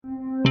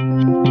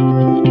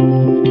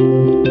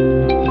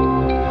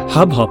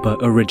Hubhopper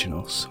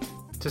Originals.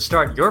 To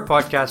start your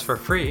podcast for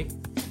free,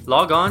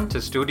 log on to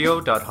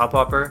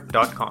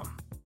studio.hubhopper.com.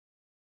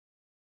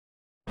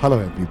 Hello,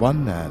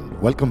 everyone,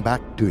 and welcome back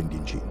to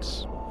Indian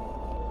Genes.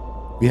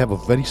 We have a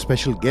very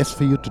special guest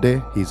for you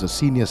today. He's a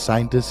senior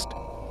scientist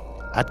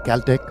at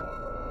Caltech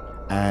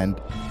and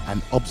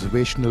an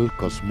observational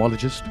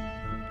cosmologist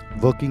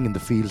working in the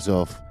fields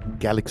of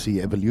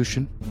galaxy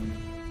evolution,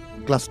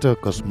 cluster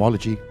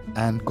cosmology,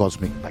 and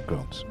cosmic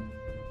backgrounds.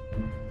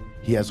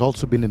 He has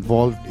also been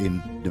involved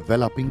in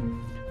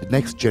developing the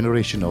next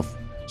generation of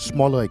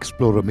smaller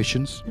explorer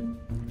missions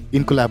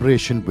in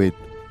collaboration with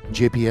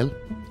JPL,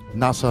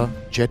 NASA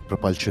Jet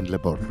Propulsion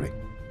Laboratory.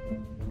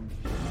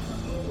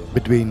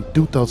 Between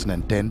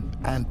 2010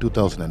 and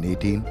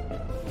 2018,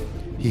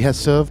 he has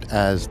served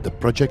as the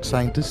project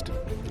scientist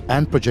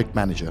and project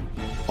manager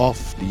of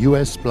the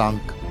US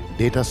Planck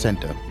Data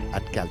Center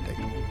at Caltech.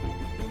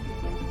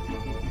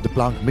 The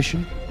Planck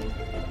mission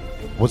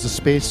was a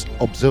space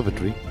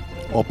observatory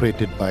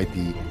operated by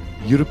the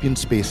European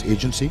Space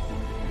Agency,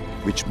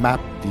 which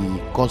mapped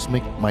the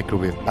cosmic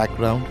microwave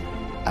background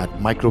at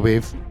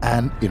microwave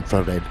and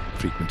infrared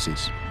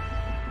frequencies.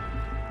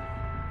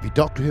 We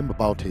talked to him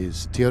about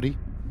his theory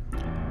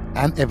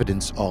and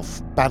evidence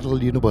of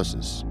parallel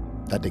universes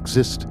that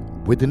exist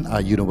within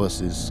our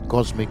universe's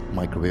cosmic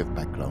microwave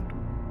background.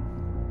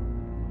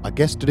 Our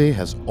guest today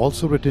has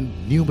also written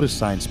numerous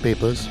science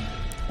papers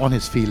on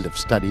his field of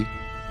study,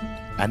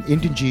 and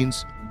Indian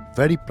Genes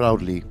very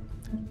proudly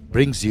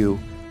brings you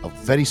a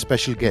very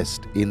special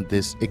guest in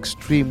this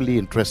extremely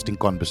interesting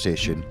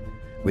conversation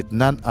with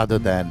none other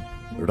than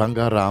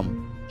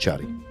Rangaram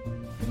Chari.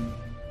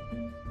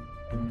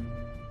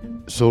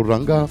 So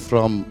Ranga,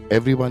 from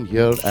everyone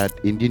here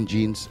at Indian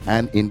Genes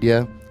and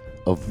India,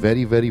 a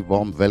very, very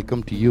warm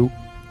welcome to you.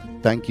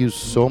 Thank you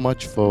so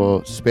much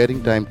for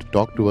sparing time to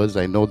talk to us.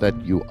 I know that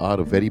you are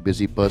a very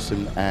busy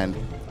person, and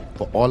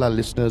for all our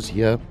listeners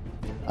here,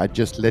 I'd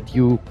just let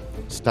you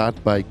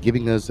start by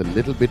giving us a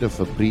little bit of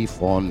a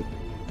brief on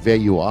where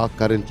you are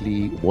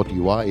currently, what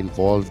you are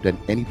involved, and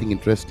anything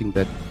interesting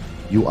that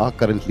you are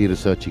currently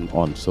researching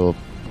on. So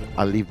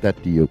I'll leave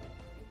that to you.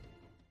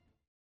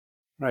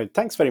 Right.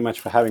 Thanks very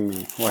much for having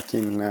me,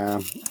 Joaquin.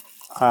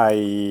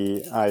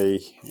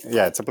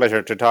 It's a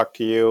pleasure to talk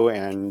to you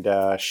and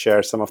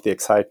share some of the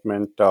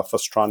excitement of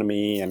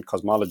astronomy and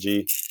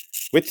cosmology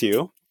with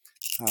you.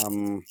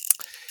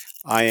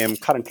 I am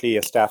currently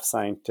a staff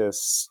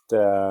scientist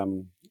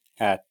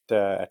at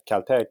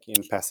Caltech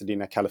in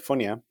Pasadena,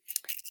 California,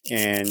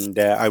 and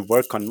I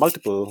work on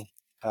multiple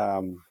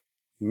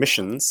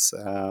missions,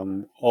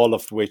 all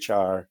of which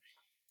are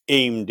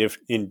aimed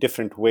in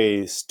different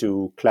ways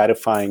to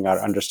clarifying our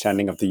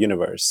understanding of the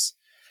universe.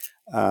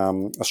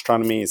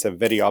 Astronomy is a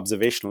very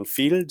observational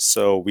field,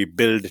 so we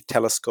build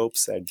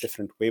telescopes at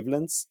different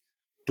wavelengths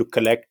to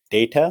collect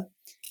data,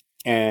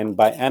 and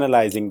by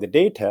analyzing the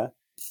data,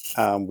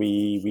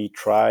 we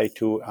try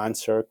to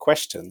answer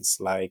questions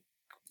like,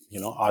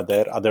 are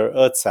there other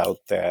Earths out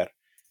there?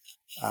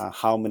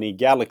 How many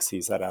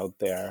galaxies are out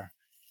there?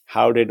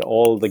 How did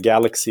all the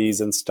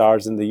galaxies and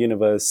stars in the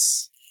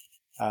universe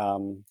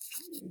come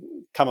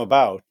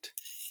about?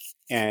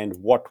 And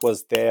what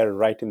was there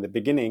right in the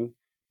beginning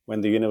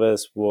when the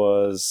universe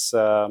was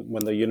a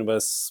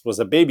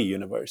baby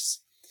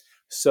universe?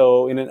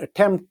 So, in an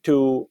attempt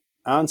to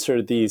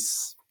answer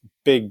these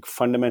big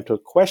fundamental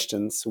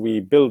questions,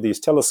 we build these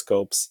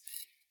telescopes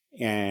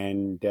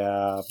and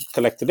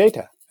collect the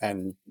data.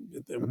 And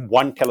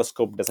one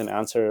telescope doesn't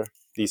answer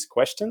these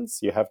questions.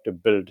 You have to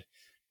build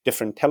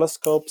different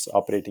telescopes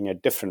operating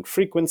at different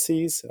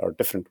frequencies or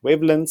different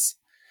wavelengths.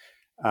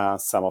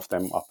 Some of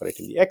them operate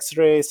in the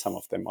X-ray, some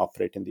of them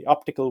operate in the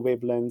optical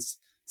wavelengths,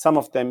 some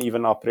of them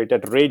even operate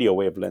at radio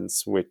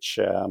wavelengths, which,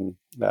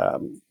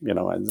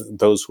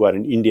 those who are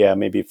in India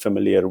may be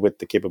familiar with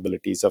the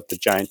capabilities of the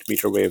Giant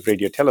Meter Wave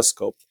Radio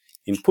Telescope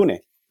in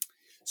Pune.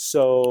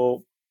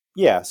 So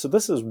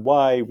this is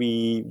why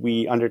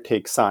we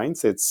undertake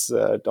science. It's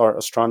or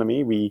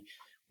astronomy.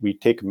 We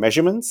take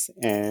measurements,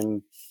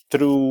 and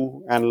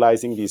through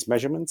analyzing these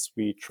measurements,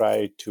 we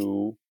try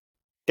to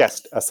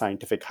test a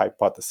scientific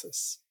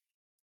hypothesis.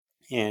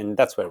 And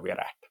that's where we're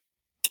at.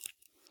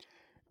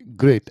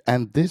 Great.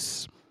 And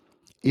this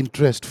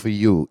interest for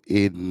you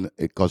in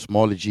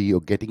cosmology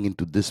or getting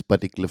into this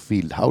particular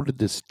field, how did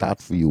this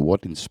start for you?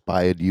 What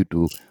inspired you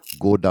to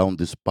go down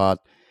this path?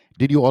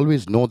 Did you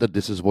always know that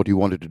this is what you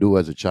wanted to do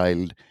as a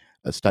child,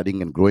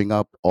 studying and growing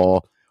up?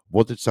 Or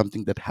was it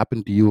something that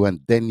happened to you and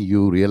then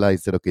you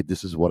realized that, okay,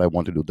 this is what I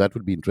want to do? That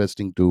would be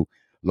interesting to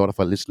a lot of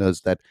our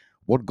listeners, that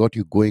what got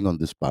you going on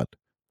this path?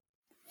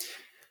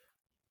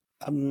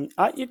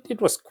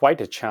 It was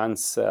quite a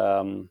chance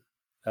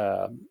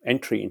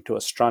entry into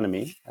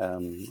astronomy.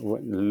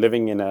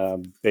 Living in a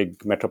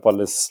big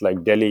metropolis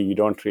like Delhi, you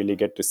don't really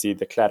get to see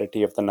the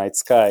clarity of the night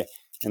sky.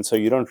 And so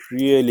you don't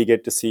really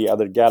get to see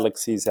other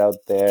galaxies out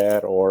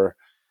there or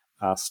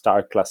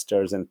star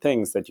clusters and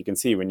things that you can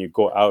see when you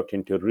go out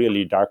into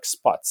really dark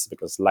spots,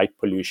 because light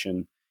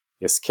pollution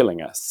is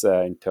killing us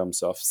in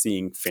terms of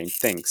seeing faint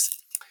things.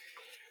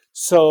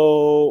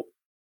 So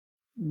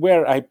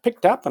where I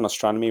picked up on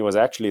astronomy was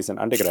actually as an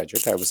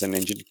undergraduate. I was an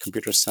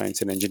computer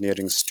science and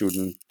engineering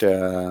student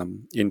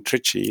in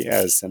Trichy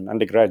as an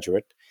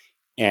undergraduate.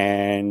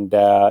 And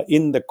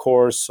in the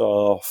course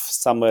of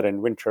summer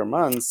and winter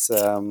months,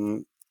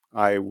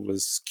 I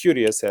was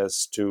curious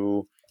as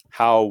to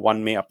how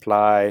one may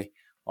apply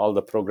all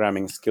the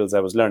programming skills I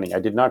was learning. I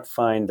did not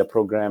find the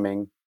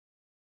programming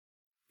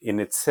in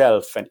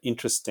itself an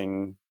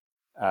interesting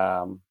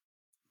um,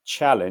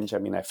 challenge. I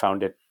mean, I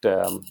found it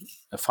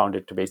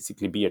to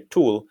basically be a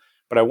tool,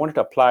 but I wanted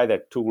to apply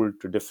that tool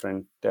to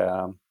different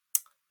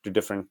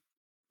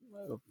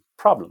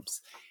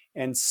problems.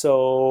 And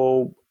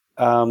so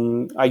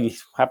I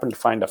happened to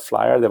find a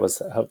flyer. There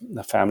was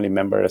a family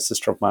member, a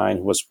sister of mine,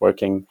 who was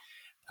working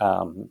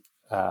um,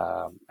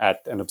 at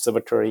an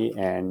observatory,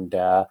 and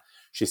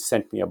she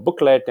sent me a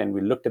booklet, and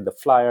we looked at the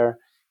flyer,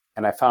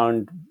 and I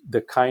found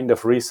the kind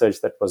of research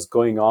that was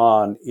going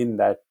on in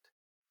that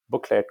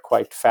booklet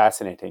quite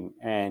fascinating.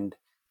 And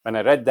when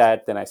I read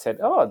that, then I said,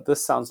 oh,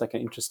 this sounds like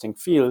an interesting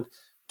field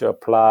to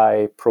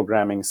apply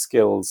programming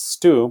skills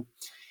to.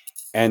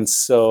 And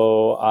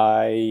so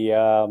I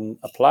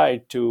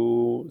applied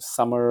to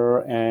summer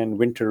and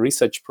winter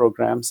research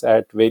programs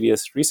at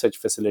various research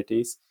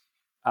facilities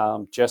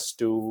just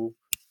to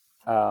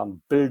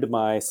build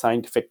my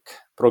scientific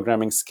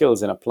programming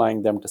skills and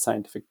applying them to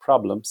scientific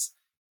problems.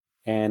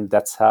 And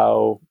that's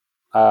how,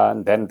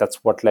 then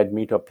that's what led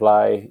me to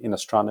apply in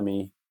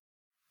astronomy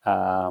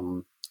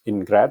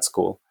in grad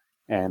school.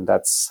 And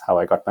that's how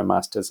I got my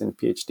master's and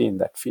PhD in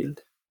that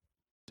field.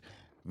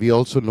 We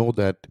also know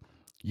that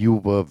you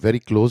were very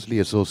closely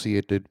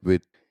associated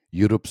with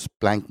Europe's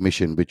Planck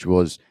mission, which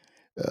was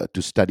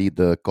to study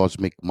the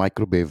cosmic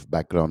microwave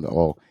background,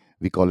 or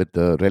we call it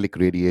the relic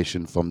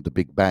radiation from the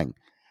Big Bang.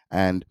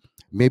 And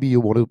maybe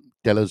you want to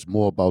tell us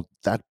more about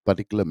that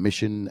particular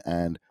mission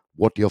and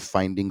what your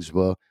findings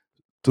were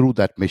through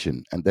that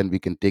mission, and then we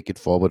can take it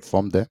forward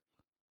from there.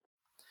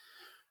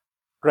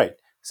 Right.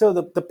 So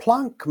the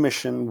Planck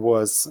mission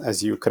was,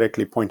 as you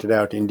correctly pointed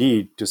out,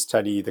 indeed to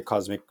study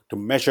to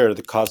measure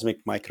the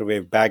cosmic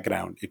microwave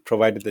background. It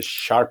provided the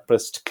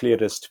sharpest,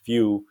 clearest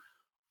view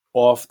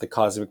of the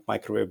cosmic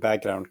microwave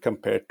background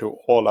compared to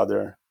all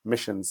other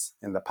missions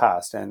in the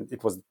past. And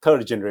it was the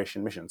third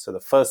generation mission. So the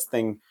first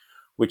thing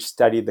which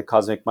studied the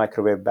cosmic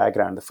microwave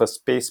background, the first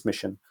space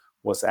mission,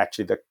 was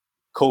actually the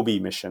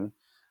COBE mission,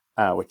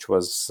 which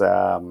was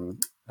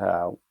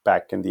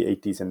back in the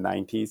 80s and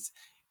 90s.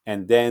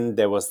 And then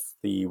there was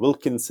the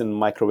Wilkinson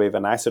Microwave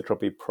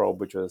Anisotropy Probe,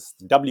 which was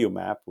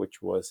WMAP,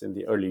 which was in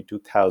the early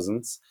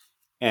 2000s.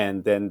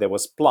 And then there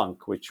was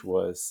Planck, which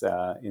was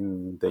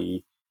in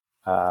the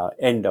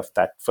end of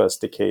that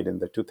first decade in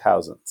the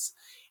 2000s.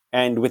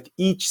 And with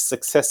each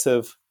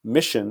successive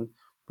mission,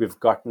 we've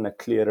gotten a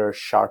clearer,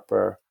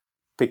 sharper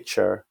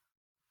picture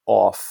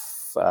of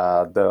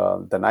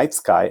the night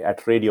sky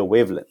at radio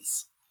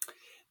wavelengths.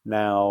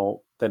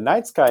 Now, the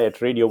night sky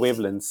at radio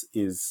wavelengths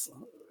is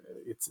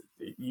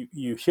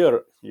you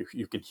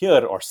can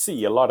hear or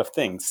see a lot of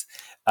things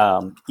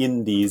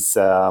in these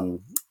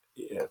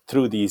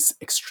through these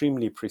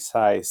extremely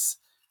precise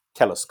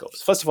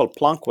telescopes. First of all,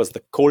 Planck was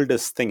the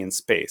coldest thing in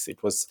space.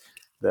 It was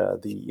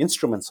the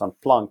instruments on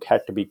Planck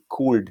had to be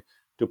cooled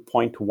to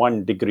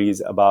 0.1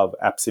 degrees above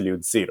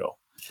absolute zero.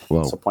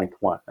 Wow. So 0.1,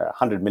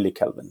 100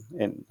 millikelvin,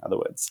 in other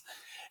words.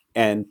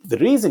 And the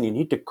reason you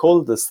need to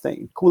cool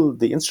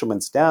the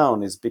instruments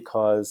down, is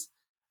because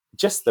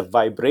just the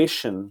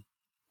vibration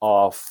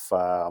of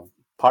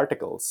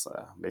particles,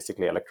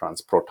 basically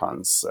electrons,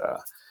 protons,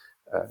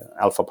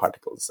 alpha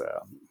particles,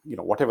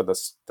 whatever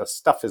the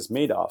stuff is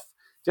made of,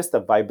 just the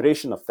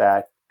vibration of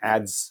that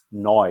adds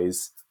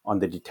noise on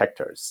the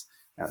detectors,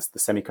 as the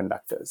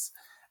semiconductors.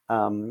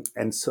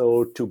 And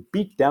so to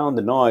beat down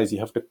the noise, you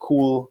have to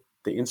cool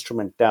the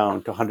instrument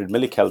down to 100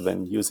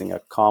 millikelvin using a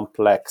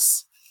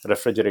complex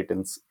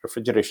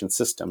refrigeration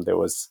system. There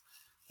was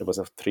a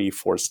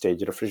 3-4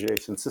 stage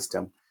refrigeration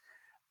system.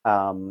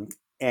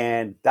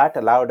 And that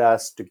allowed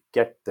us to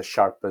get the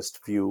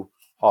sharpest view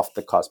of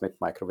the cosmic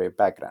microwave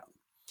background.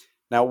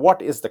 Now,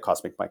 what is the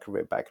cosmic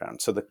microwave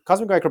background? So the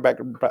cosmic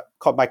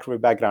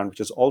microwave background,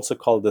 which is also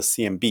called the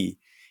CMB,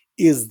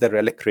 is the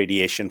relic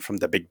radiation from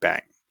the Big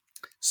Bang.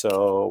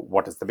 So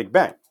what is the Big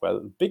Bang?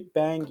 Well, Big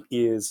Bang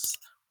is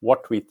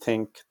what we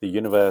think the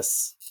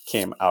universe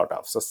came out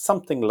of. So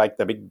something like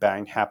the Big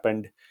Bang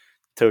happened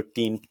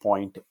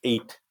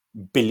 13.8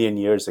 billion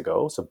years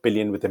ago, so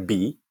billion with a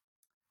B.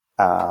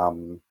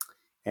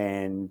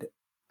 And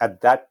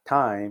at that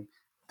time,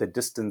 the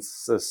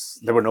distances,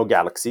 there were no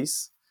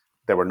galaxies,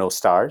 there were no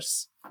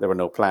stars, there were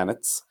no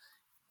planets,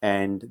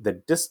 and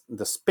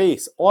the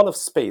space, all of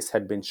space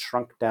had been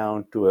shrunk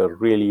down to a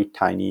really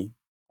tiny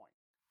point.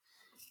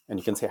 And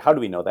you can say, how do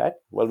we know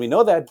that? Well, we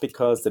know that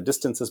because the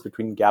distances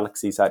between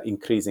galaxies are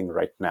increasing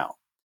right now.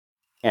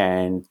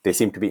 And they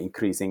seem to be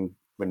increasing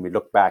when we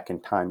look back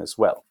in time as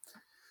well.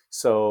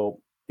 So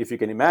if you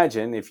can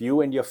imagine, if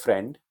you and your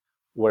friend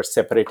were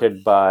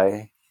separated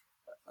by,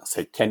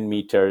 say, 10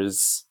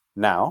 meters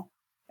now,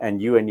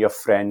 and you and your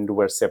friend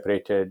were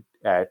separated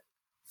at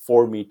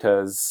 4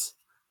 meters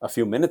a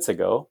few minutes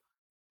ago,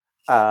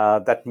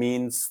 that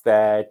means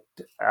that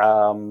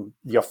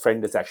your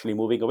friend is actually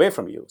moving away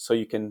from you. So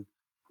you can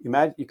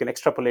imagine, you can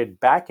extrapolate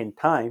back in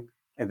time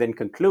and then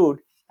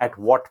conclude at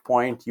what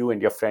point you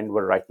and your friend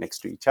were right next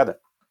to each other.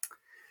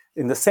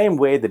 In the same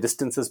way, the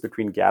distances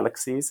between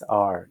galaxies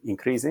are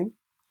increasing,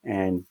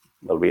 and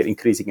well, we are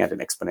increasing at an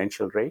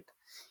exponential rate.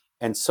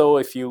 And so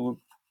if you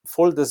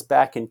fold this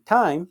back in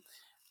time,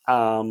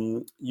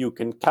 you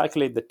can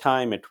calculate the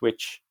time at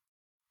which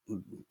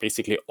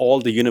basically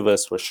all the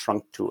universe was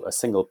shrunk to a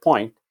single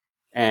point,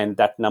 and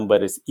that number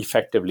is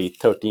effectively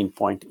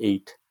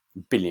 13.8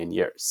 billion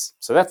years.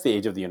 So that's the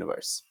age of the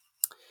universe.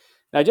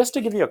 Now, just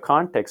to give you a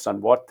context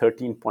on what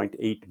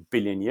 13.8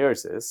 billion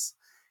years is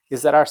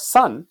that our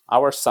sun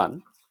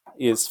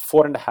is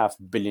 4.5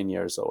 billion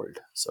years old.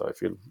 So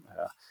if you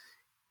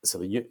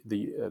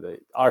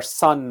our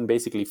sun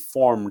basically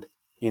formed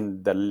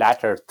in the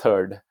latter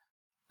third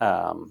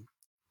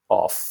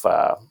of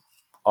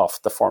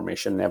the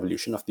formation and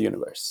evolution of the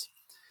universe.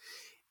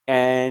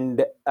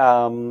 And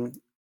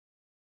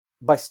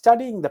by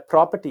studying the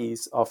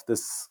properties of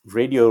this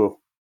radiation,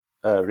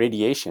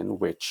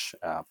 which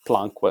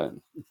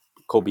Planck,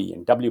 COBE,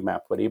 and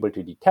WMAP were able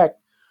to detect,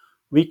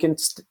 we can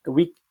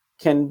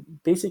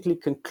basically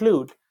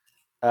conclude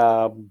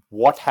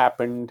what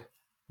happened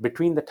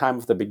between the time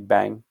of the Big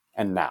Bang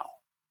and now.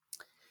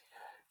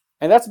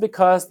 And that's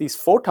because these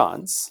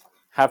photons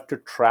have to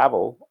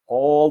travel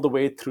all the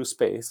way through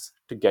space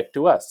to get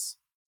to us.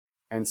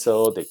 And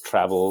so they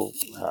travel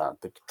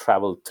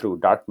through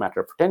dark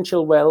matter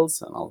potential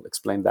wells, and I'll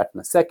explain that in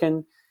a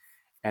second.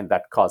 And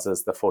that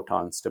causes the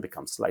photons to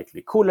become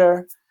slightly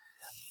cooler.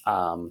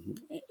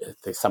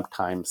 They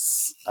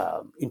sometimes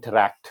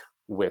interact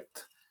with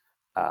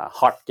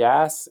hot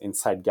gas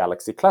inside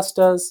galaxy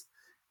clusters,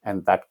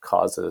 and that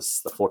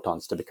causes the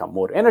photons to become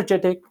more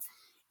energetic.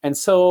 And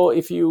so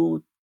if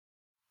you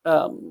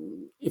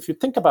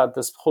think about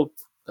this whole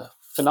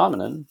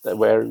phenomenon,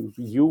 where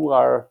you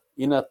are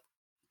in a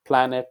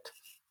planet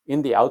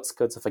in the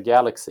outskirts of a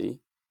galaxy,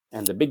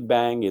 and the Big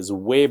Bang is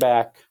way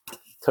back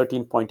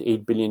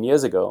 13.8 billion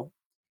years ago,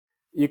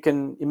 you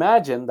can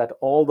imagine that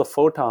all the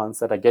photons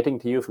that are getting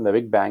to you from the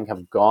Big Bang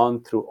have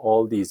gone through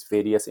all these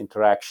various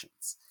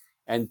interactions.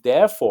 And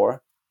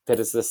therefore, there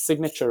is a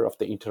signature of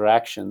the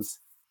interactions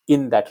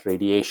in that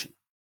radiation.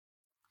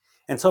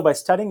 And so by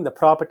studying the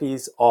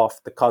properties of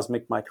the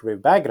cosmic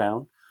microwave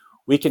background,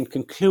 we can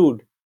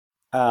conclude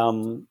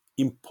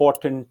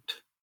important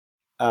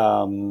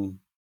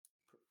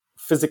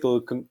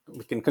physical,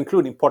 we can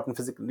conclude important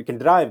physical, we can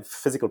derive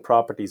physical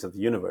properties of the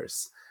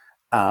universe,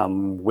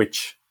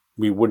 which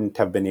we wouldn't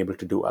have been able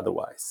to do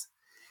otherwise.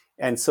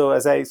 And so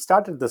as I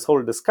started this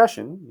whole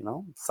discussion,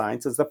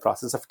 science is the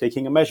process of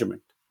taking a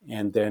measurement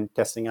and then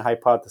testing a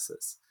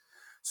hypothesis.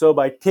 So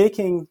by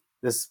taking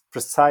this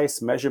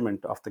precise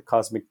measurement of the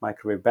cosmic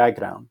microwave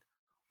background,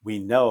 we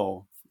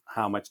know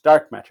how much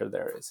dark matter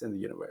there is in the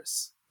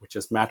universe, which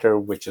is matter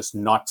which is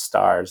not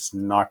stars,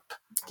 not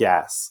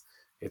gas.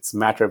 It's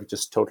matter which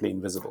is totally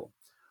invisible.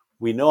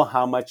 We know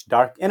how much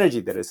dark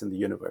energy there is in the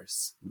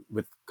universe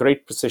with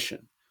great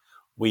precision.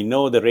 We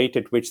know the rate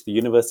at which the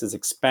universe is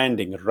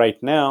expanding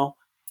right now,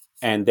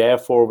 and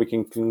therefore we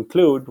can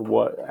conclude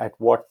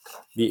what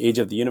the age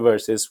of the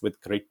universe is with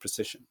great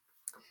precision.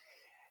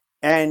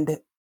 And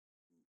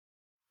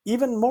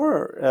even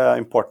more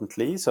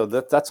importantly, so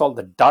that's all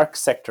the dark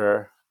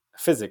sector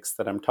physics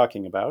that I'm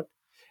talking about.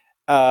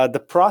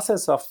 The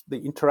process of the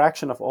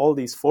interaction of all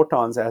these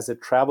photons as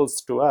it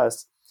travels to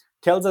us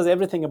tells us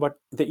everything about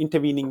the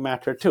intervening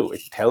matter too.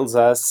 It tells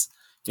us,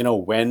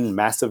 when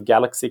massive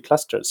galaxy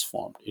clusters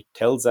formed. It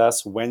tells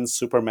us when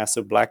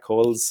supermassive black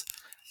holes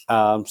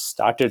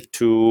started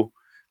to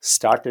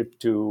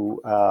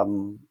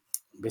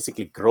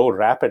basically grow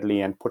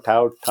rapidly and put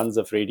out tons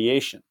of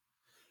radiation.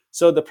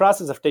 So the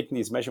process of taking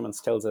these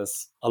measurements tells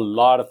us a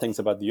lot of things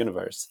about the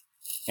universe,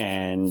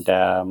 and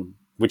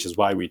which is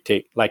why we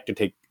like to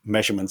take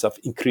measurements of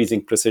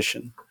increasing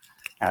precision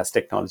as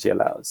technology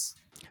allows.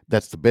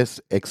 That's the best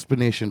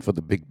explanation for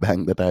the Big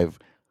Bang that I've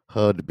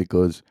heard,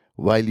 because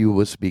while you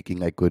were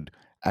speaking, I could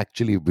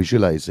actually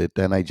visualize it.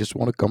 And I just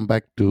want to come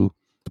back to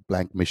the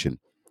Planck mission.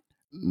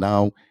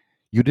 Now,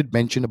 you did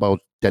mention about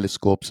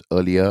telescopes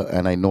earlier,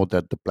 and I know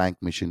that the Planck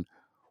mission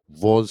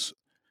was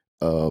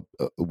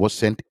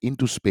sent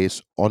into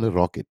space on a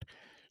rocket.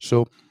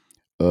 So,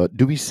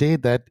 do we say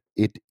that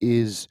it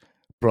is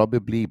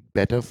probably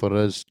better for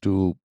us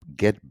to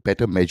get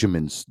better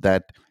measurements,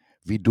 that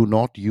we do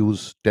not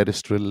use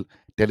terrestrial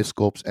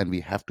telescopes and we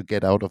have to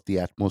get out of the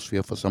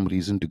atmosphere for some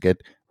reason to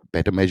get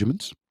better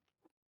measurements?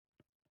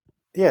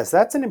 Yes,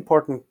 that's an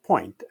important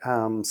point.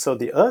 So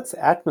the Earth's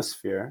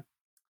atmosphere,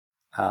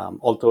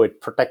 although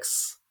it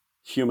protects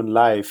human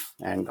life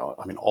and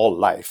all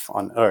life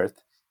on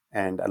Earth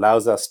and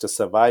allows us to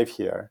survive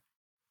here,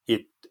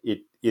 it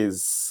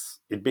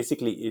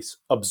basically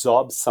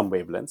absorbs some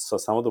wavelengths. So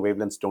some of the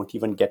wavelengths don't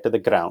even get to the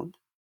ground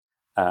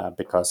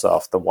because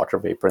of the water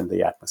vapor in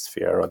the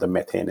atmosphere or the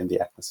methane in the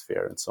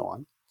atmosphere and so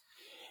on.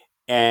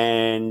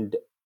 And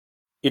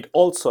it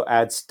also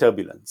adds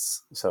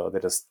turbulence. So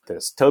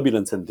there's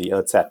turbulence in the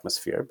Earth's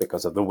atmosphere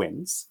because of the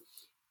winds,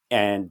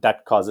 and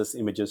that causes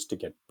images to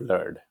get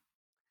blurred.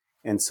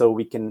 And so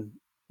we can,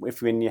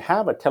 if when you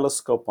have a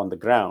telescope on the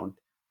ground,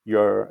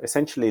 you're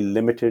essentially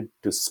limited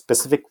to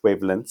specific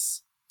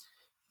wavelengths,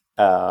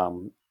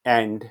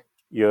 and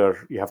you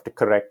have to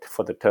correct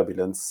for the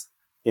turbulence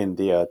in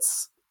the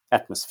Earth's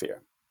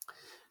atmosphere.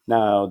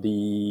 Now,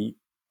 the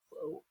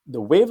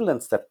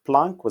wavelengths that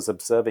Planck was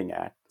observing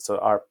at so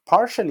are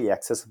partially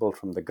accessible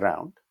from the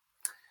ground,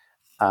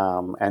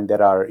 and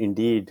there are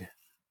indeed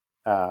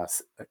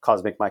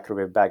cosmic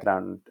microwave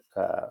background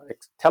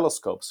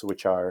telescopes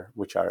which are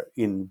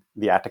in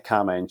the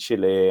Atacama in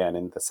Chile and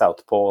in the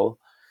South Pole,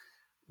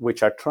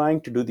 which are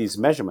trying to do these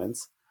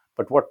measurements.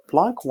 But what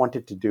Planck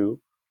wanted to do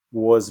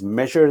was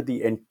measure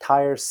the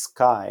entire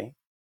sky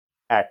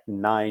at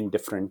 9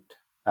 different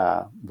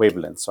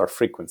wavelengths or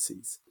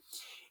frequencies.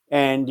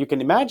 And you can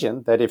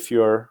imagine that if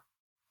you're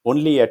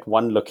only at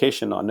one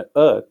location on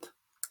Earth,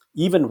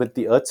 even with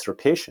the Earth's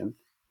rotation,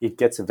 it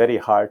gets very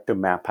hard to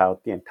map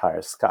out the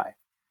entire sky.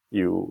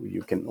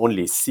 You can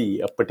only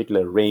see a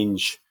particular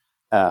range.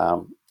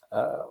 If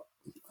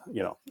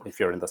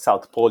you're in the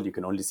South Pole, you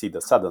can only see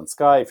the southern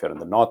sky. If you're in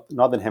the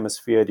northern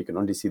hemisphere, you can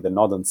only see the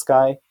northern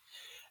sky.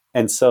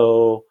 And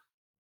so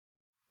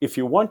if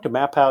you want to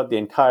map out the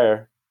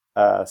entire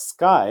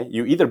sky,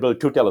 you either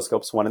build 2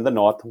 telescopes, one in the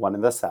north, one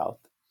in the south.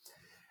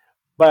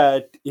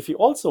 But if you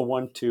also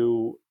want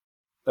to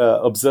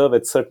observe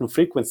at certain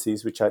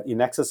frequencies which are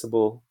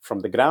inaccessible from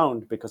the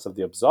ground because of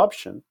the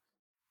absorption,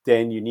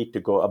 then you need to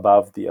go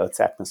above the Earth's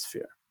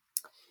atmosphere.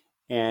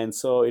 And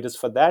so it is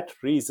for that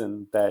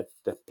reason that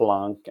the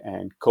Planck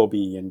and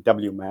COBE and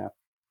WMAP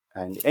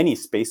and any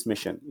space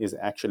mission is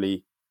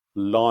actually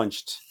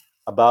launched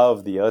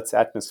above the Earth's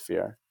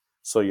atmosphere,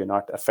 so you're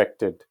not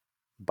affected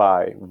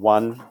by,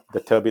 1, the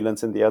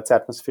turbulence in the Earth's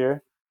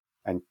atmosphere,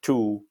 and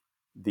 2,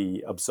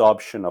 the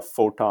absorption of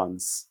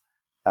photons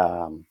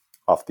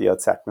of the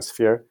Earth's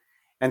atmosphere,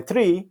 and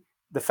 3,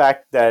 the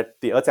fact that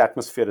the Earth's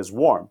atmosphere is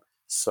warm,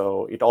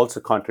 so it also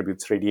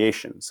contributes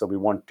radiation. So we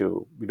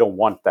don't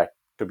want that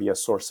to be a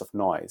source of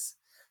noise.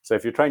 So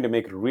if you're trying to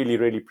make really,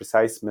 really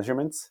precise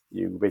measurements,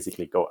 you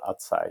basically go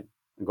outside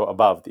and go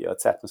above the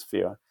Earth's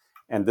atmosphere.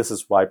 And this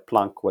is why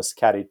Planck was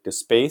carried to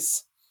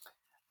space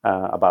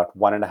about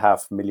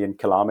 1.5 million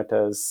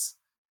kilometers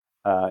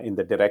in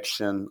the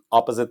direction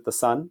opposite the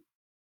sun.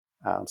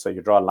 So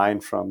you draw a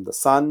line from the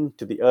sun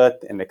to the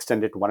Earth and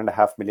extend it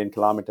 1.5 million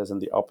kilometers in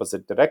the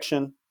opposite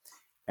direction.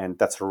 And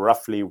that's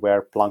roughly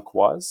where Planck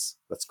was.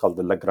 That's called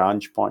the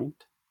Lagrange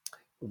point,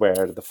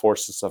 where the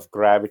forces of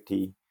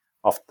gravity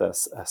of the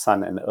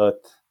sun and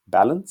Earth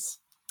balance.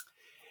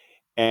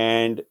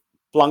 And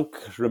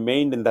Planck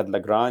remained in that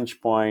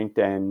Lagrange point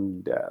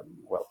and,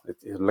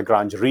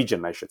 Lagrange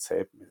region, I should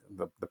say.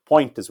 The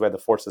point is where the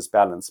forces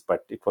balance,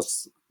 but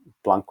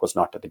Planck was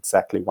not at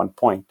exactly one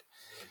point.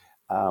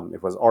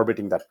 It was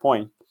orbiting that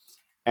point.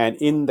 And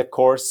in the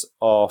course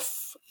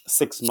of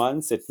 6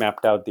 months, it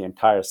mapped out the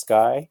entire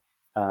sky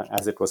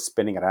as it was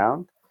spinning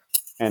around.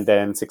 And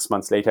then 6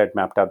 months later, it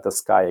mapped out the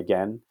sky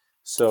again.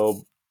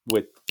 So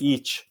with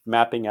each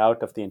mapping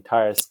out of the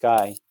entire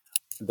sky,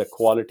 the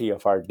quality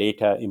of our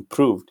data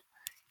improved,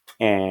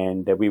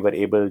 and we were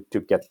able to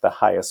get the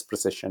highest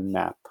precision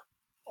map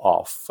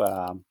of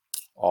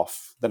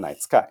the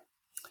night sky.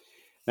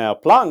 Now,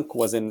 Planck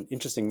was an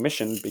interesting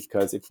mission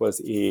because it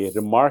was a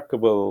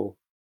remarkable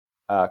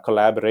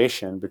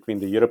collaboration between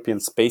the European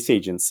Space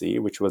Agency,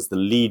 which was the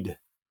lead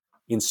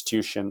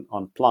institution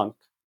on Planck,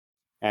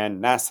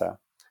 and NASA,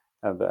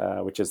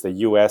 which is the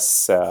US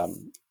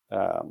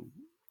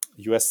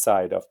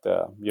side of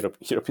the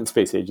European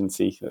Space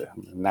Agency,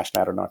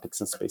 National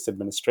Aeronautics and Space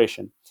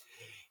Administration.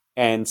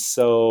 And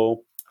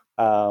so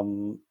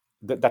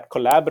that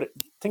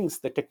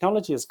the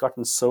technology has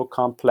gotten so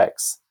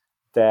complex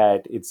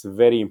that it's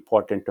very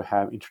important to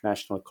have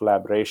international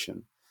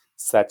collaboration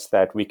such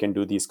that we can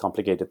do these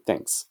complicated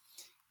things.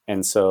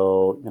 And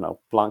so,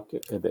 Planck,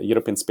 the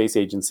European Space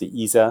Agency,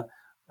 ESA,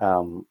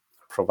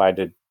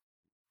 provided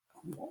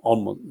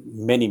almost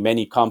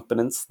many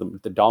components,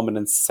 the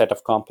dominant set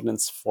of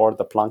components for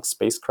the Planck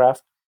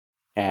spacecraft,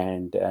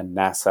 and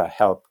NASA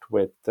helped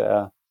with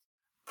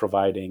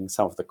providing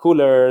some of the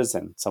coolers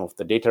and some of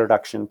the data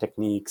reduction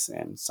techniques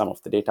and some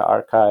of the data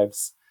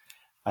archives.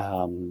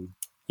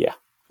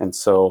 And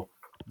so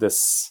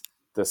this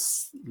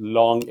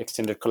long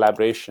extended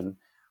collaboration,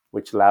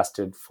 which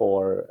lasted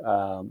for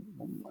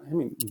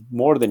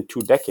more than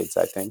 2 decades,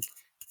 I think,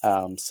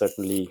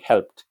 certainly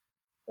helped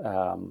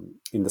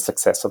in the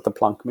success of the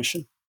Planck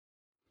mission.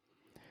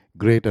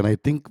 Great. And I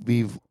think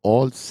we've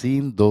all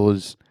seen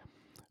those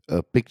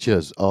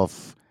pictures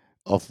of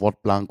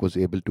what Planck was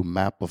able to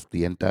map of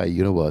the entire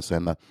universe.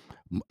 And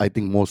I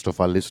think most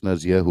of our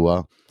listeners here who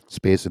are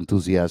space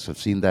enthusiasts have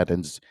seen that.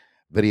 And it's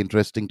very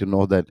interesting to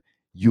know that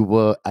you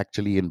were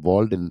actually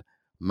involved in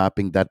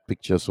mapping that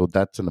picture. So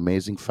that's an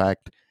amazing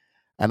fact.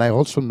 And I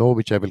also know,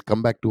 which I will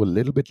come back to a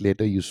little bit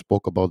later, you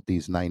spoke about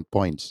these 9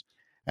 points.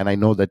 And I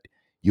know that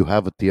You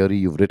have a theory,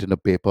 you've written a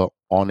paper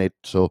on it.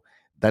 So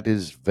that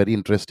is very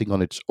interesting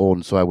on its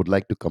own. So I would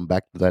like to come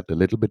back to that a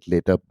little bit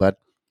later. But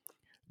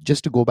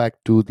just to go back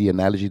to the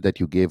analogy that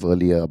you gave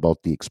earlier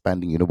about the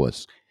expanding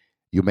universe,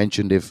 you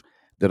mentioned if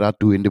there are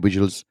two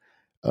individuals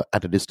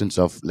at a distance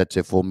of, let's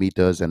say, 4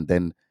 meters, and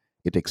then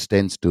it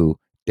extends to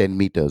 10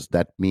 meters,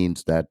 that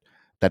means that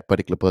that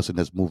particular person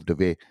has moved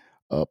away.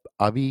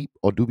 Are we,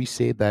 or do we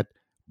say that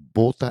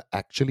both are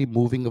actually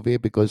moving away?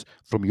 Because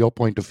from your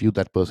point of view,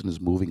 that person is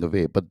moving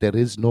away, but there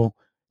is no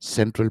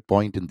central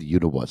point in the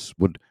universe.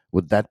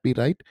 Would that be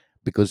right?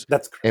 Because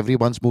That's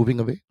everyone's moving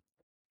away?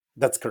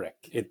 That's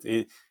correct.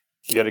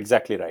 You're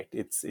exactly right.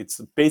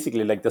 It's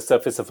basically like the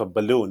surface of a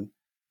balloon,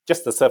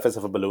 just the surface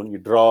of a balloon. You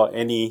draw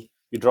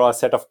a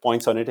set of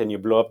points on it, and you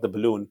blow up the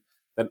balloon.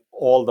 Then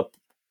all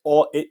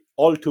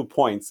 2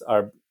 points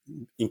are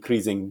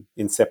increasing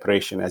in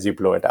separation as you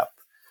blow it up.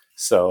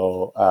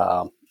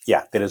 So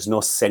yeah, there is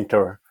no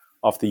center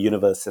of the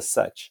universe as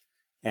such.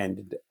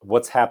 And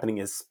what's happening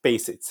is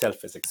space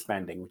itself is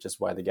expanding, which is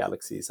why the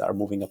galaxies are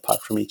moving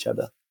apart from each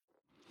other.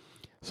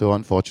 So,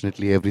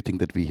 unfortunately, everything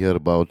that we hear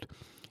about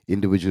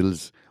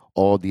individuals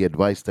or the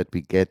advice that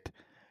we get,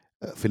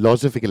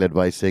 philosophical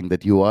advice saying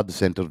that you are the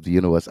center of the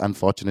universe,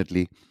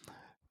 unfortunately,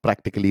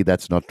 practically,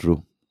 that's not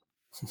true.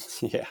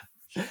 Yeah.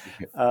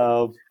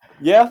 Uh,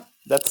 yeah,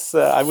 that's.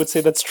 I would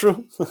say that's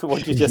true.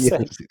 What you just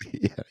said.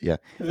 Yes, yeah,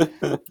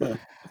 yeah.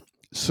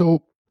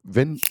 So,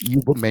 when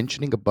you were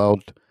mentioning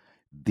about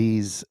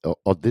these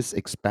or this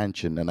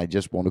expansion, and I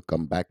just want to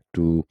come back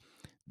to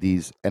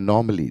these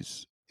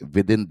anomalies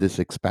within this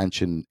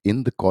expansion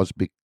in the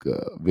cosmic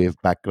wave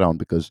background,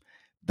 because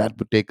that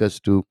would take us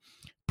to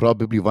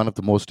probably one of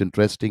the most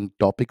interesting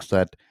topics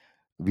that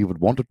we would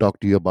want to talk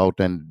to you about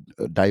and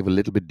dive a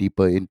little bit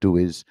deeper into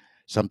is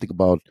something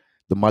about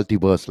the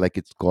multiverse, like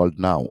it's called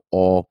now,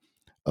 or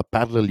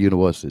parallel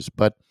universes.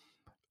 But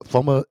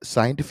from a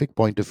scientific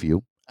point of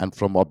view and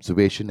from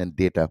observation and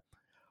data,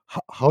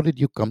 how did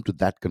you come to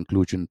that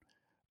conclusion?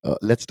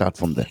 Let's start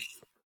from there.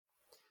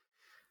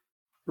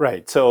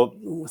 Right. So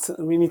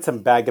we need some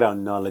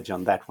background knowledge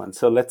on that one.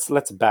 So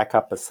let's back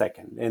up a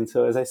second. And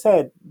so, as I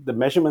said, the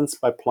measurements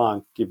by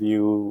Planck give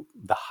you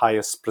the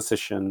highest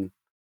precision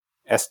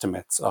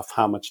estimates of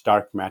how much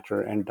dark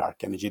matter and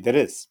dark energy there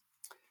is.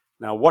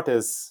 Now, what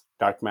is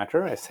dark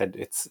matter? I said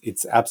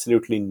it's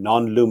absolutely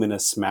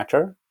non-luminous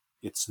matter.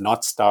 It's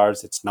not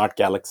stars, it's not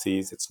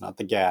galaxies, it's not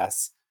the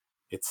gas.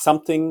 It's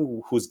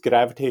something whose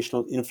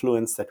gravitational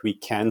influence that we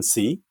can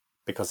see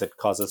because it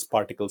causes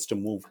particles to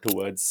move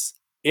towards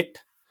it.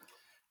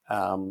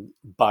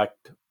 But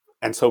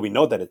and so we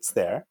know that it's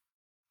there,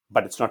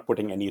 but it's not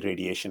putting any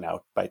radiation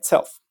out by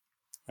itself.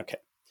 Okay.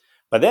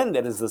 But then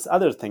there is this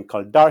other thing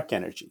called dark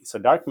energy. So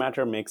dark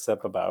matter makes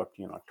up about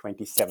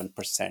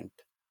 27%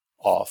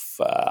 of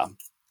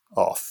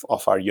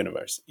our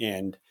universe,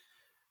 and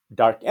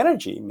dark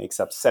energy makes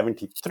up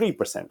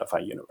 73% of our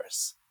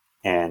universe.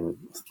 And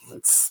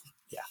it's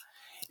yeah.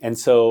 And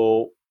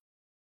so,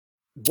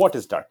 what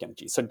is dark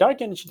energy? So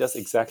dark energy does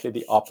exactly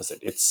the opposite.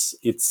 It's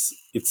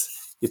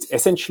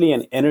essentially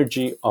an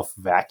energy of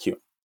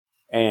vacuum,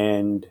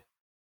 and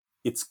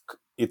it's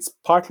it's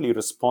partly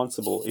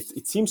responsible.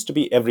 It seems to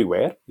be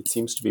everywhere. It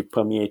seems to be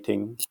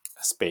permeating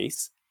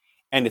space,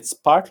 and it's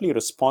partly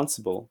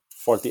responsible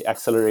for the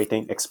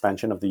accelerating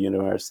expansion of the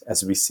universe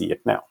as we see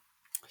it now.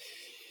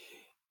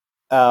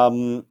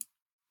 Um,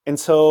 and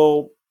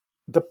so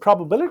the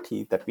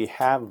probability that we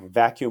have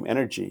vacuum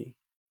energy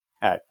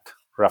at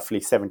roughly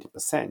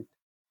 70%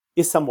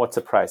 is somewhat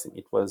surprising.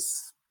 It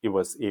was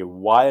a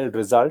wild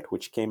result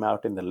which came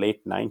out in the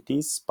late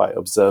 90s by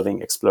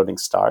observing exploding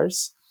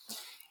stars.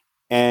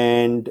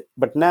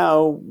 But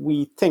now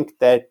we think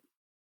that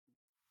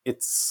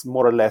it's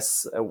more or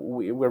less,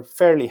 we're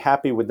fairly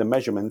happy with the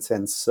measurements,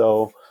 and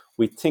so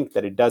we think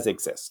that it does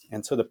exist.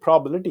 And so the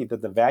probability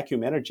that the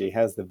vacuum energy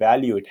has the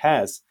value it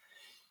has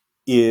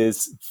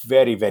is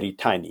very, very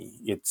tiny.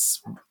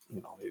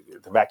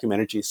 The vacuum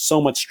energy is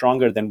so much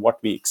stronger than what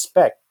we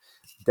expect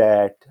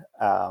that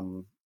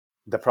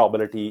the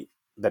probability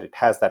that it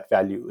has that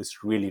value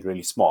is really,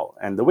 really small.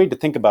 And the way to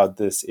think about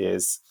this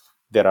is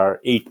there are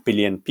 8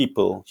 billion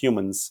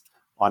humans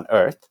on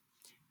Earth,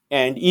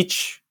 and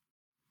each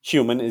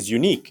human is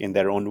unique in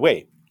their own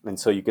way. And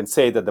so you can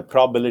say that the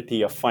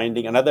probability of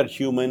finding another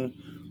human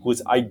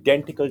who's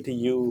identical to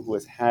you, who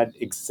has had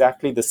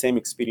exactly the same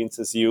experience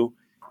as you,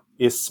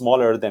 is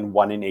smaller than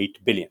 1 in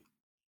 8 billion.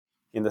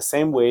 In the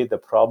same way, the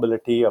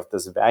probability of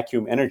this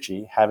vacuum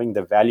energy having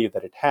the value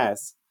that it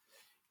has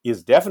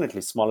is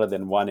definitely smaller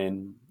than 1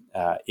 in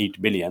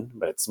 8 billion,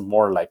 but it's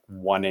more like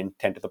 1 in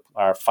 10 to the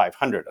power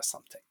 500 or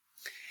something.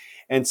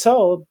 And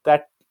so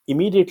that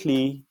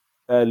immediately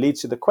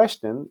leads to the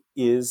question,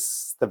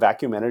 is the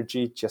vacuum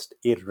energy just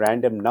a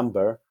random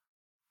number?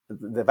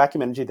 The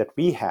vacuum energy that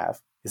we have,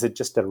 is it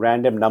just a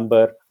random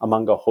number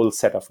among a whole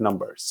set of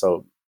numbers?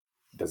 So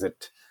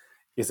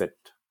if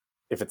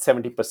it's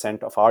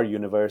 70% of our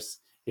universe,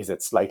 is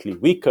it slightly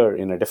weaker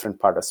in a different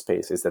part of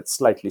space? Is it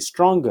slightly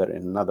stronger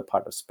in another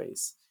part of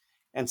space?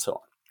 And so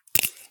on.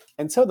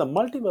 And so the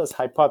multiverse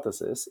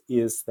hypothesis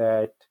is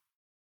that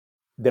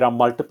there are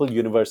multiple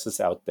universes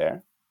out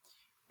there,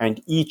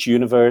 and each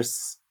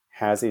universe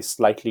has a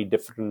slightly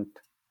different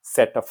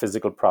set of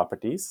physical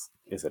properties.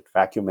 Is it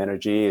vacuum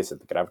energy? Is it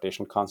the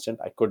gravitational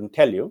constant? I couldn't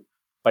tell you,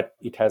 but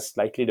it has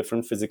slightly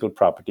different physical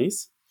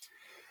properties.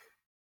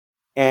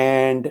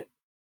 And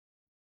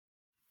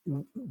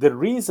the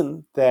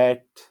reason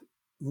that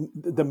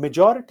the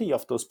majority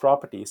of those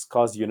properties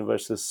cause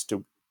universes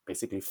to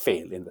basically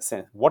fail, in the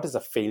sense, what is a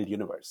failed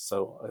universe?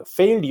 So a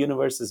failed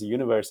universe is a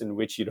universe in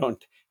which you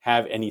don't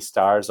have any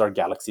stars or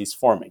galaxies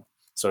forming.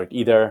 So it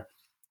either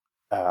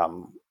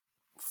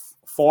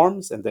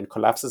forms and then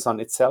collapses on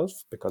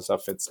itself because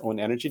of its own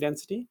energy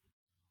density,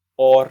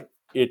 or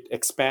it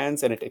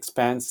expands, and it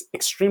expands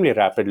extremely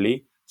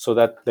rapidly so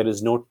that there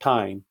is no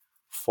time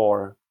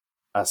for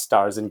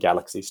stars and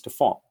galaxies to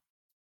form.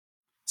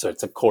 So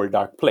it's a cold,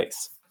 dark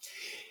place.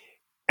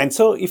 And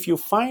so if you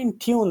fine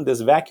tune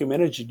this vacuum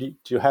energy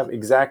to have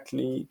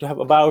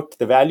about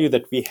the value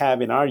that we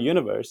have in our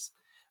universe,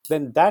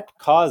 then that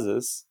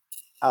causes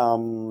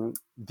our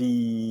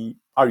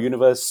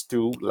universe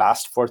to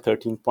last for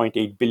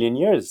 13.8 billion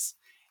years.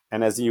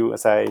 And as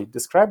I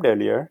described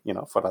earlier,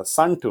 for a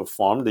sun to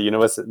form, the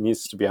universe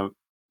needs to be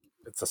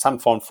it's a sun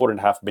formed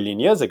 4.5 billion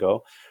years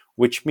ago,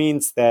 which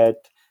means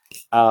that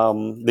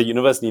the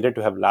universe needed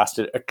to have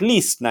lasted at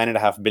least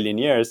 9.5 billion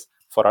years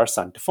for our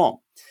sun to form.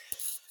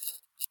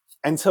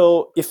 And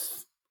so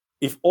if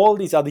all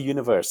these other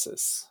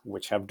universes,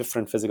 which have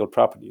different physical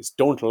properties,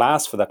 don't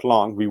last for that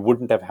long, we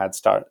wouldn't have had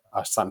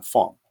our sun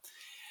form.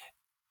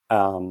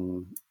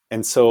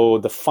 And so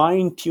the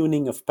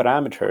fine-tuning of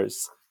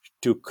parameters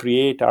to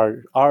create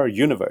our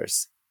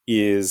universe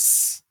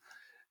is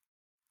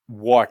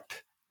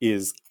what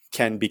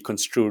can be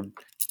construed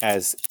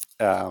as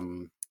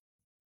the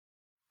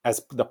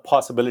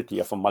possibility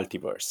of a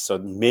multiverse. So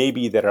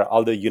maybe there are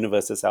other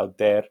universes out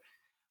there.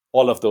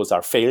 All of those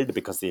are failed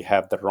because they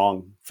have the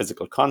wrong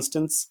physical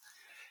constants.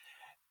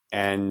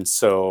 And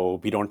so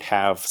we don't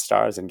have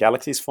stars and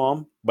galaxies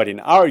form. But in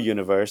our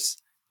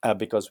universe,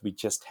 because we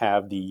just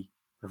have the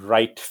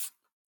right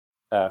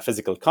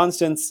physical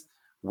constants,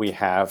 we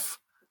have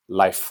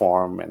life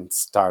form and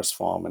stars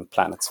form and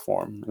planets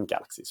form and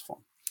galaxies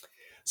form.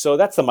 So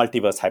that's the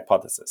multiverse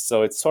hypothesis.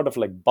 So it's sort of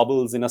like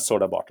bubbles in a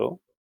soda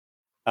bottle,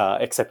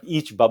 except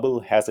each bubble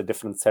has a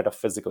different set of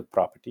physical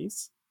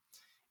properties.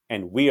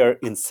 And we are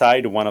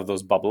inside one of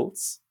those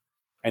bubbles,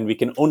 and we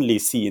can only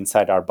see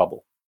inside our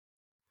bubble.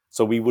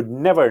 So we would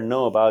never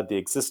know about the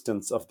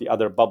existence of the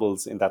other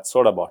bubbles in that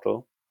soda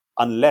bottle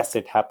unless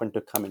it happened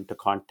to come into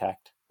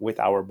contact with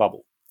our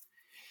bubble.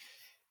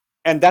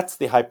 And that's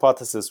the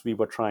hypothesis we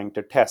were trying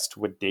to test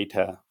with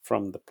data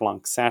from the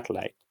Planck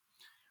satellite,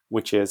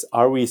 which is,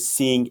 are we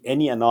seeing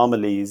any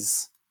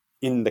anomalies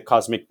in the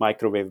cosmic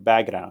microwave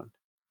background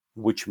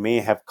which may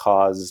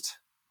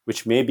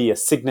be a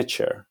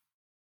signature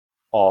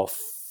of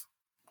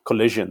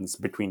collisions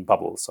between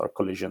bubbles or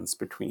collisions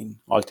between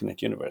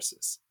alternate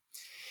universes.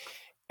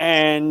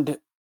 And,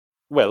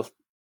 well,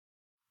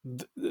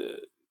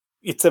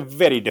 it's a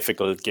very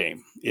difficult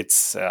game.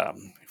 It's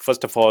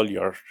first of all,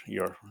 you're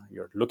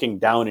looking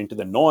down into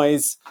the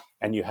noise,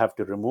 and you have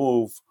to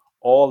remove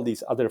all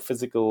these other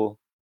physical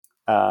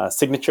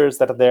signatures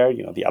that are there.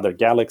 The other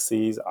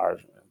galaxies are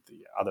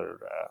the other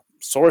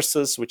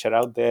sources which are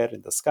out there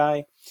in the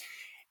sky,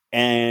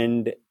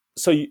 and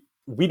so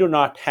we do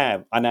not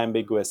have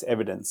unambiguous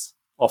evidence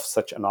of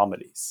such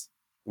anomalies.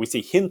 We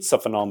see hints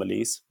of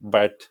anomalies,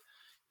 but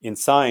in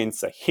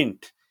science, a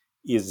hint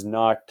is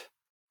not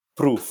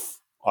proof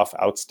of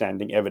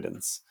outstanding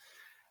evidence.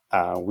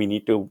 We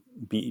need to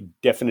be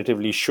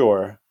definitively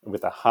sure,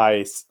 with a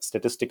high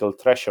statistical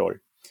threshold,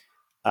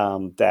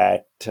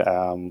 that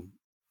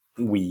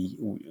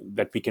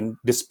we can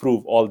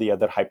disprove all the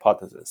other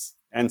hypotheses.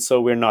 And so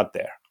we're not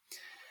there.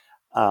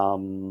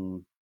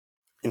 And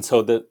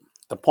so the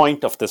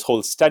point of this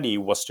whole study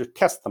was to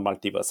test the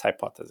multiverse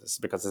hypothesis,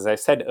 because, as I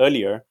said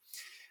earlier,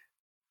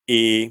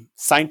 a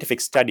scientific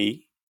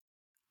study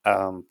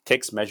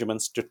takes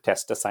measurements to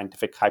test a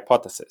scientific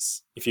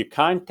hypothesis. If you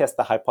can't test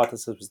the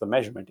hypothesis with the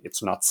measurement,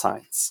 it's not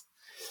science.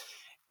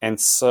 And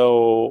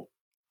so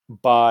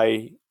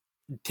by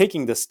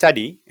taking the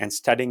study and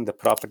studying the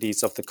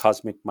properties of the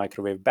cosmic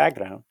microwave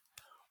background,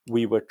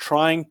 we were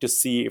trying to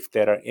see if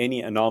there are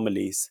any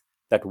anomalies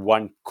that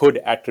one could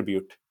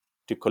attribute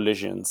to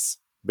collisions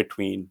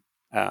between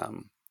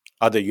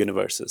other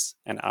universes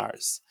and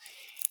ours.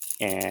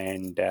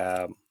 And,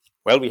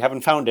 well, we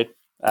haven't found it,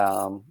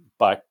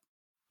 but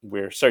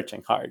we're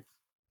searching hard.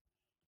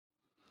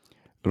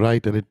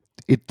 Right, and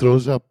it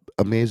throws up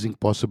amazing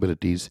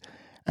possibilities.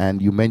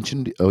 And you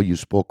mentioned, or you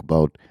spoke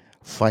about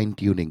fine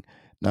tuning.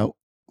 Now,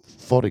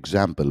 for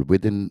example,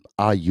 within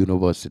our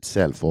universe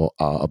itself, or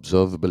our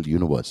observable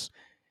universe,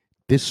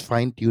 this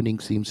fine tuning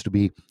seems to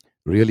be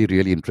really,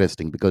 really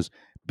interesting, because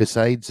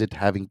besides it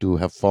having to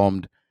have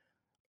formed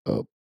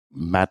uh,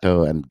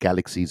 matter and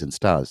galaxies and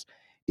stars,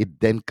 it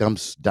then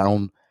comes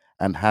down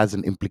and has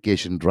an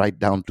implication right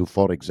down to,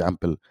 for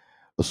example,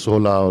 a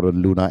solar or a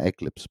lunar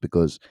eclipse,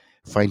 because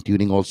Fine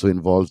tuning also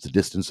involves the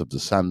distance of the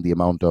sun, the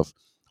amount of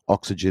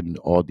oxygen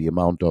or the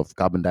amount of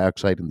carbon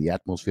dioxide in the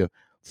atmosphere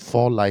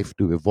for life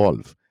to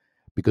evolve.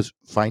 Because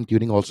fine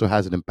tuning also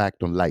has an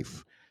impact on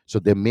life. So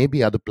there may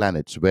be other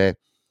planets where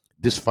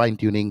this fine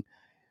tuning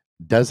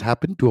does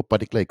happen to a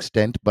particular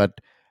extent, but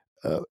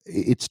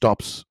it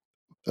stops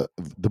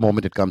the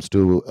moment it comes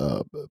to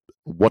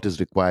what is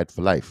required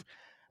for life.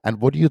 And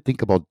what do you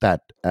think about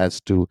that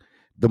as to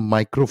the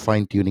micro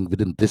fine tuning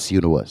within this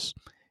universe?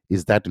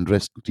 Is that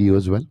interesting to you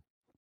as well?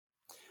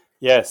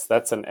 Yes,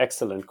 that's an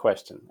excellent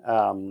question.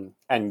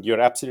 And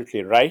you're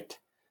absolutely right.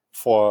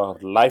 For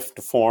life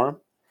to form,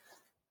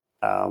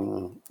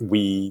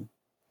 we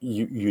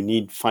you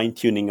need fine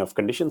tuning of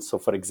conditions. So,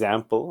 for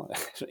example,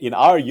 in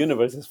our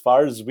universe, as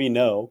far as we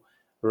know,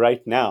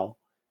 right now,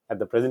 at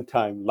the present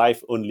time,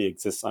 life only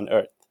exists on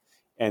Earth,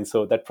 and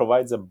so that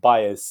provides a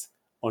bias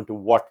onto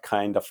what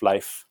kind of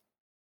life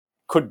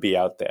could be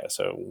out there.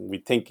 So we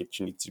think it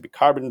needs to be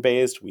carbon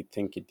based. We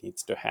think it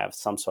needs to have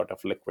some sort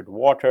of liquid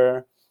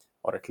water,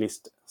 or at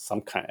least some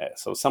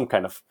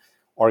kind of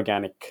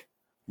organic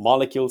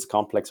molecules,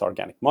 complex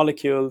organic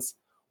molecules.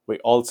 We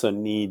also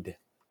need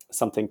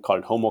something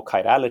called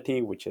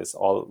homochirality, which is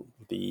all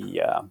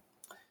the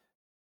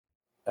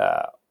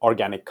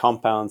organic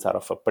compounds out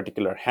of a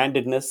particular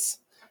handedness,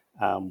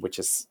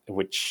 which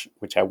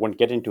I won't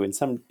get into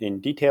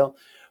in detail,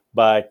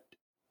 but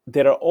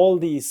there are all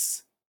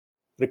these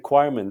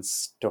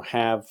requirements to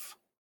have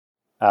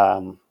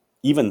um,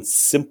 even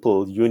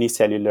simple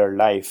unicellular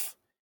life,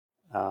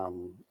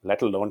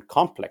 let alone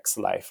complex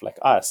life like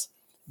us,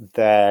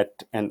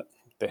 that and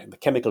the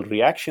chemical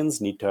reactions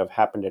need to have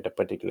happened at a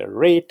particular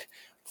rate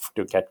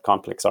to get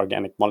complex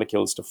organic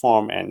molecules to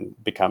form and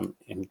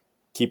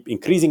keep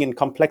increasing in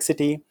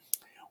complexity.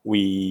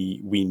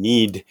 We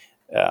need,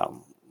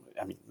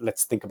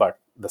 let's think about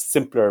the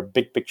simpler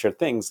big picture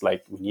things,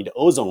 like we need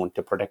ozone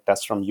to protect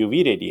us from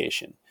UV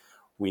radiation.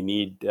 We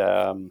need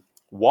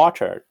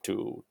water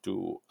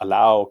to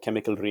allow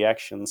chemical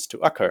reactions to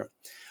occur.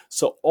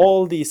 So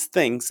all these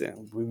things,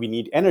 we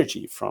need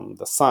energy from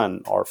the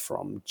sun, or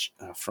from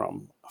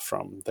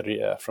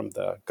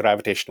the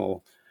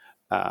gravitational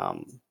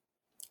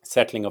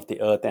settling of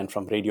the Earth, and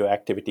from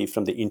radioactivity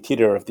from the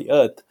interior of the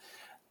Earth,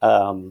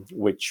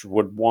 which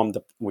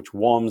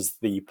warms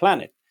the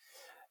planet.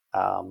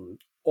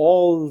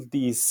 All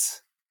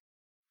these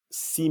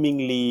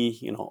seemingly,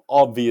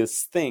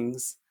 obvious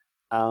things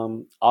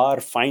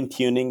are fine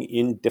tuning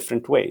in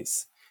different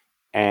ways,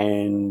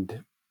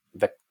 and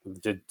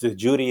the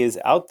jury is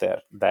out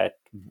there that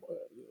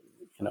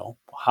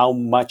how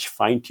much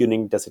fine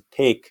tuning does it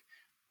take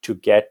to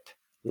get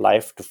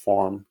life to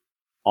form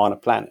on a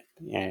planet.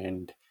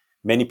 And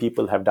many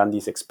people have done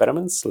these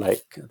experiments,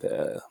 like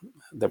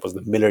there was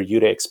the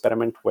Miller-Urey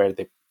experiment, where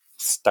they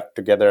stuck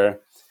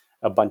together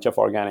a bunch of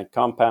organic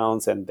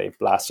compounds and they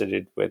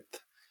blasted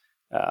it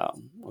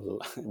um,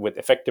 with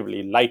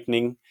effectively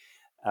lightning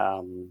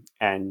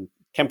and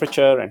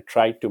temperature, and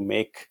tried to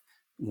make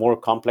more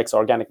complex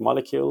organic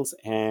molecules.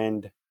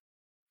 And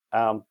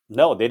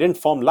no, they didn't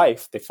form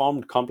life. They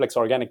formed complex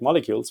organic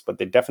molecules, but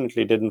they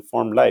definitely didn't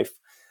form life.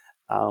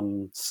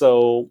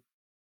 So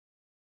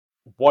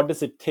what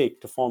does it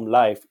take to form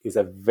life is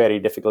a very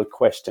difficult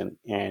question.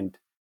 And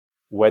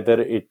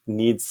whether it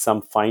needs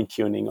some fine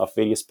tuning of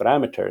various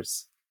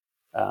parameters,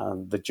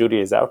 the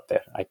jury is out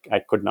there. I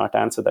could not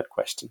answer that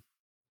question.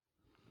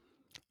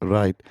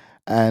 Right.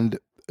 And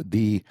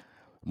the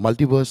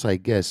multiverse, I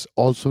guess,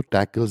 also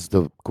tackles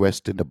the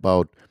question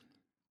about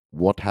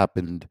what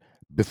happened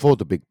before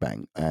the Big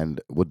Bang.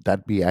 And would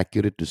that be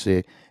accurate to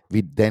say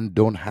we then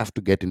don't have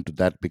to get into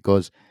that,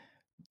 because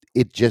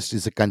it just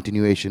is a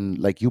continuation,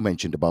 like you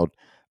mentioned about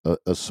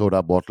a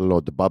soda bottle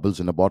or the bubbles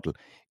in a bottle?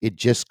 It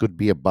just could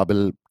be a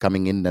bubble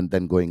coming in and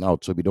then going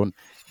out. So we don't,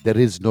 there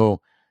is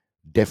no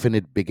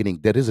definite beginning.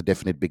 There is a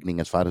definite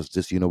beginning as far as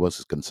this universe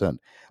is concerned.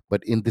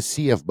 But in the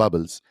sea of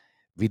bubbles,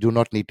 we do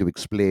not need to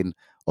explain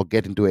or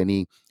get into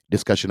any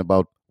discussion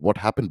about what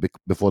happened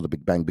before the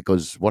Big Bang,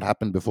 because what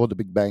happened before the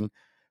Big Bang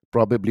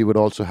probably would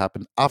also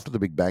happen after the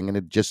Big Bang, and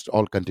it just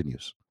all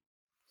continues.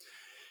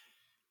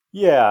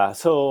 Yeah.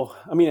 So,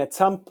 I mean, at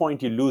some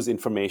point you lose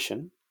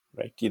information,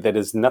 right? There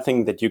is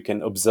nothing that you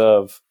can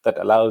observe that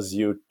allows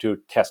you to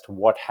test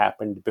what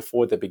happened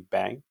before the Big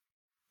Bang.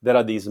 There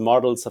are these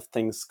models of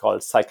things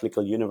called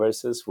cyclical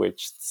universes,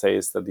 which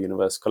says that the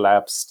universe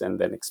collapsed and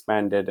then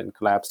expanded and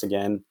collapsed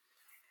again.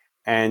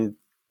 And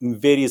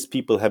various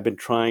people have been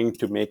trying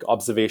to make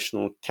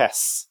observational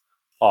tests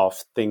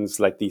of things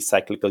like these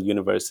cyclical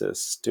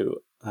universes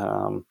to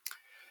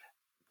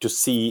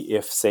see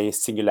if, say,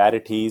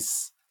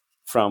 singularities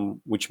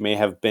from which may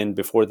have been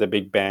before the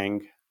Big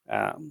Bang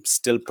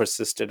still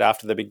persisted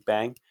after the Big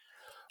Bang.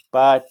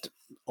 But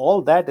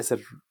all that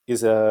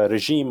is a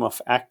regime of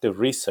active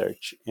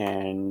research,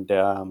 and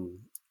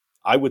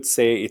I would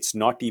say it's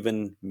not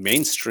even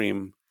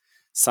mainstream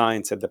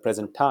science at the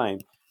present time,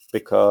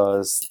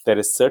 because there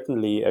is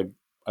certainly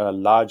a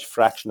large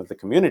fraction of the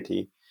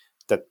community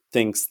that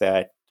thinks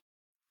that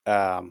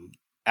um,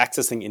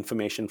 accessing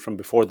information from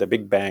before the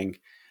Big Bang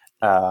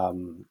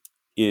um,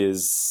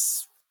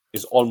 is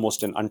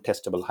almost an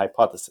untestable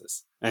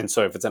hypothesis. And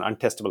so if it's an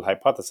untestable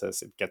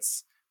hypothesis, it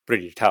gets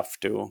pretty tough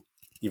to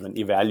even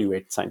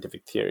evaluate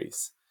scientific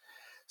theories.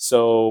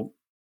 So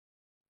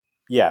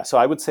yeah, so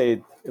I would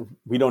say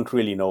we don't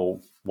really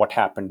know what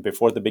happened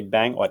before the Big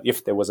Bang, or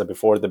if there was a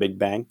before the Big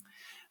Bang.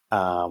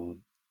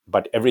 Um,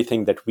 but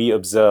everything that we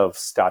observe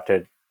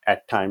started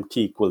at time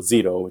t equals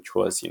 0, which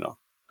was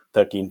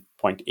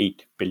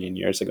 13.8 billion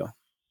years ago.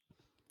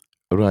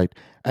 Right.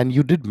 And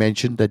you did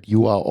mention that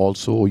you are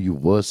also, or you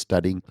were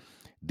studying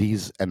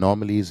these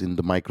anomalies in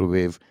the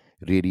microwave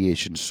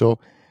radiation. So,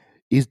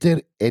 is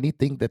there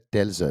anything that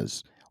tells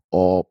us,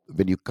 or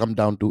when you come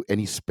down to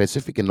any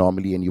specific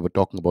anomaly, and you were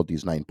talking about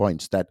these 9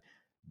 points, that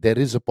there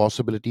is a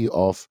possibility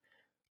of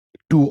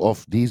two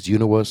of these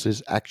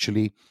universes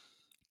actually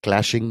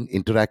clashing,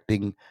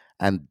 interacting,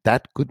 and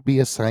that could be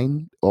a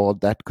sign, or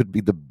that could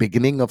be the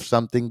beginning of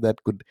something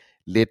that could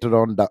later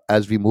on,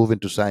 as we move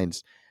into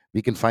science,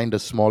 we can find a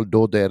small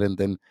door there and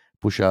then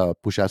push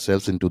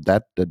ourselves into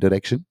that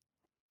direction.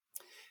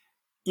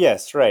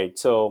 Yes, right.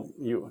 So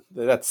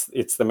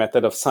it's the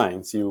method of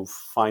science. You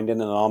find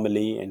an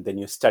anomaly and then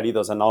you study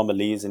those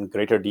anomalies in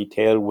greater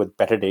detail with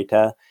better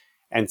data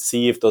and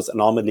see if those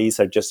anomalies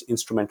are just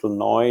instrumental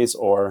noise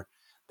or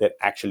they're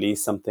actually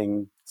some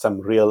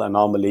real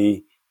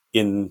anomaly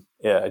in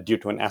due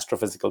to an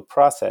astrophysical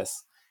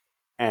process.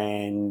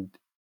 And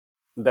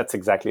that's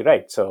exactly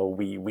right. So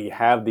we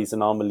have these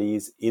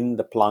anomalies in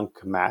the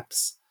Planck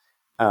maps,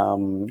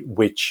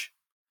 which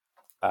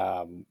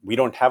we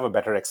don't have a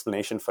better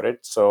explanation for it.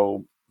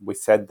 So we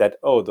said that,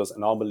 oh, those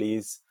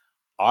anomalies,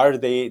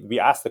 we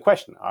asked the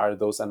question, are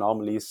those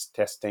anomalies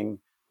testing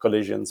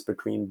collisions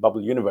between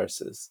bubble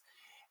universes?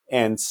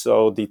 And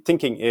so the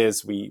thinking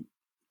is we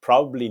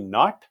probably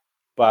not,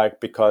 but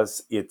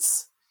because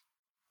it's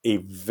a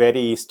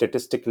very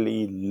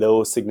statistically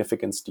low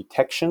significance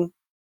detection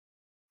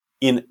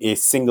in a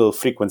single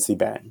frequency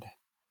band.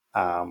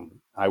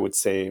 I would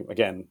say,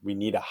 again, we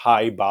need a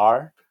high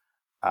bar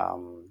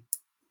um,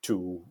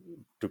 to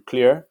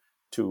clear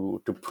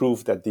to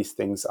prove that these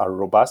things are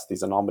robust,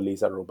 these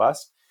anomalies are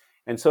robust.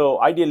 And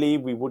so ideally,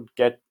 we would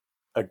get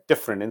a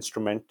different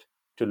instrument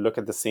to look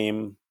at the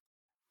same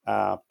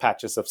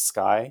patches of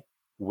sky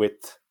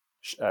with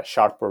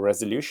sharper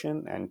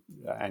resolution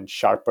and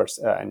sharper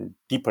and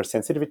deeper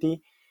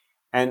sensitivity,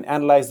 and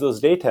analyze those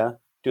data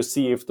to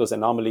see if those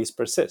anomalies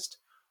persist.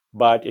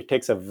 But it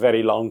takes a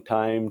very long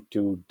time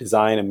to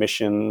design a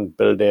mission,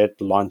 build it,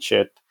 launch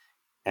it,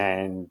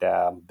 and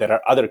there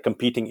are other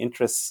competing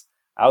interests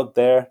out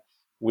there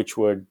which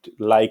would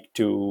like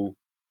to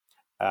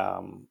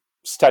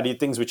study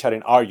things which are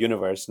in our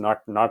universe,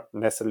 not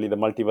necessarily the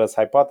multiverse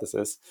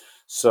hypothesis.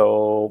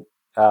 So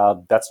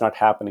that's not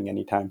happening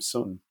anytime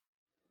soon.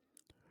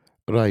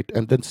 Right.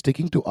 And then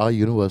sticking to our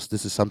universe,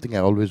 this is something I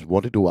always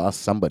wanted to ask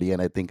somebody,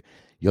 and I think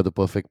you're the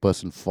perfect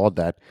person for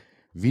that.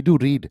 We do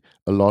read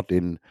a lot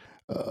in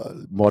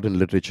modern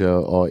literature,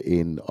 or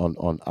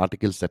on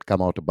articles that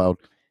come out about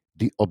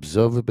the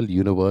observable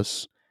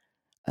universe.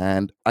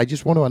 And I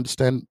just want to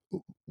understand,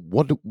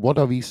 what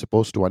are we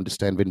supposed to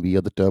understand when we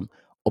hear the term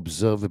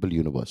observable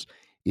universe?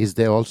 Is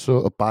there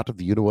also a part of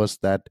the universe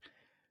that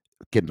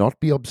cannot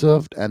be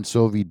observed, and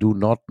so we do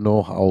not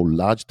know how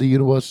large the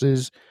universe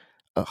is?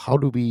 How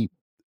do we,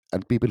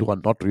 and people who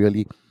are not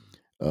really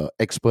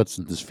experts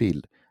in this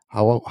field,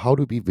 how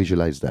do we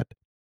visualize that?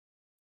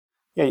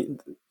 Yeah,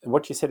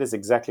 what you said is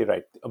exactly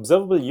right. The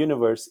observable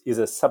universe is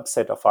a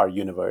subset of our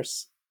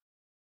universe.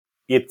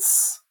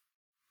 It's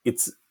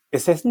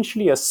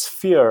essentially a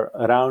sphere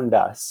around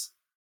us,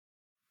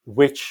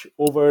 which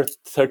over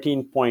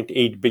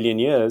 13.8 billion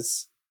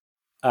years,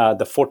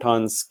 the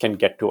photons can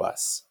get to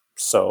us.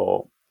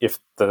 So if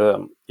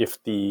there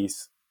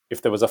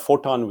was a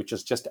photon which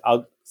is just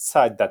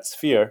outside that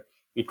sphere,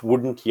 it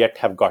wouldn't yet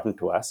have gotten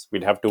to us.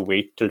 We'd have to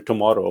wait till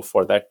tomorrow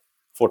for that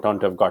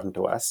photon to have gotten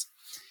to us.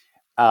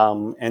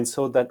 And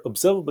so that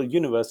observable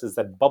universe is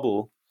that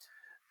bubble,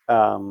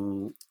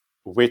 um,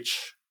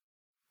 which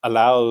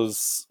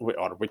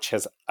which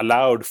has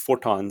allowed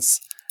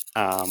photons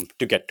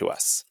to get to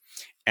us.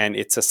 And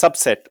it's a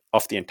subset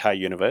of the entire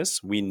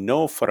universe. We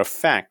know for a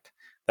fact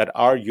that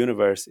our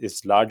universe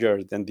is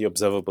larger than the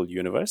observable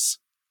universe.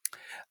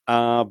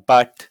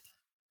 But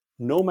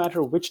no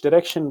matter which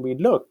direction we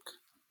look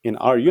in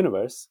our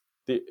universe,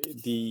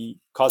 the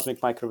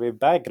cosmic microwave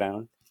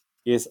background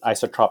is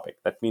isotropic.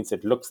 That means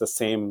it looks the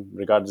same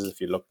regardless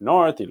if you look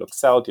north, you look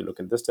south, you look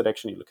in this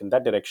direction, you look in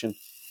that direction.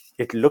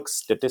 It looks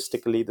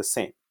statistically the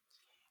same.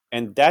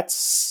 And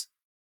that's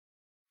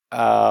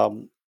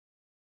um,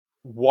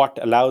 what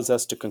allows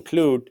us to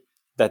conclude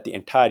that the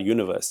entire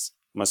universe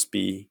must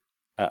be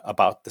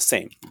about the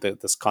same.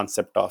 This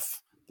concept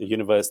of the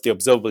universe, the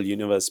observable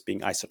universe,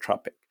 being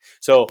isotropic.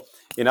 So,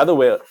 in other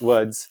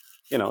words,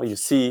 you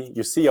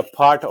see a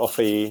part of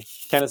a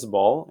tennis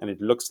ball, and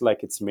it looks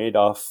like it's made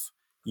of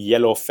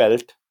yellow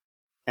felt,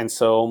 and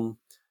so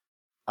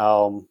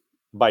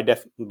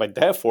but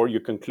therefore you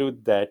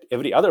conclude that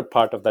every other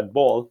part of that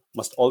ball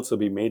must also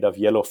be made of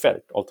yellow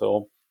felt.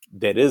 Although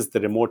there is the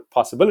remote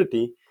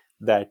possibility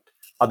that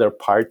other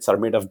parts are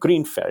made of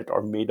green felt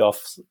or made of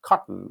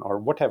cotton or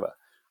whatever.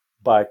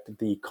 But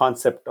the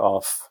concept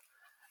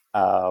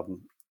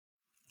um,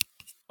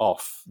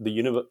 of the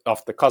universe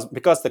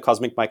because the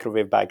cosmic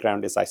microwave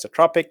background is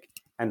isotropic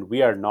and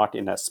we are not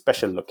in a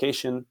special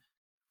location,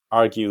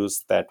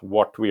 argues that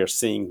what we are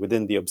seeing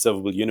within the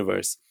observable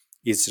universe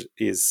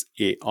is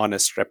a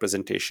honest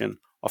representation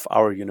of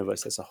our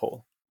universe as a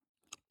whole.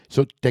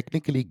 So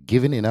technically,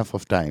 given enough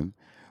of time,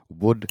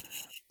 would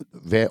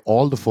where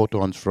all the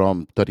photons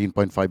from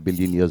 13.5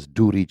 billion years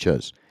do reach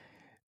us,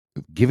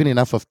 given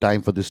enough of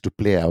time for this to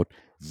play out,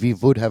 we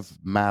would have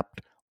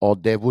mapped, or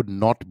there would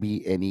not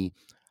be any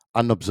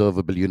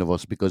unobservable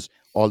universe because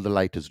all the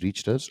light has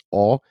reached us?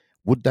 Or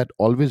would that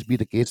always be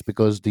the case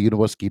because the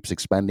universe keeps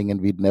expanding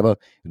and we'd never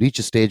reach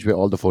a stage where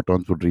all the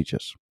photons would reach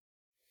us?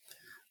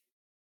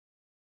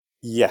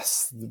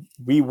 Yes,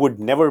 we would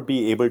never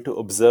be able to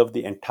observe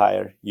the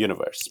entire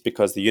universe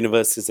because the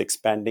universe is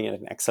expanding at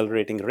an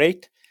accelerating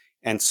rate,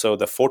 and so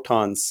the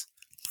photons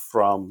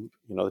from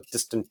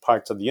distant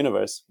parts of the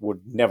universe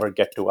would never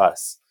get to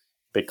us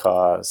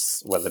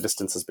because the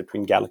distances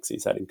between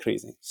galaxies are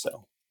increasing.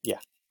 So yeah,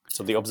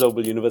 so the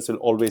observable universe will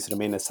always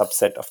remain a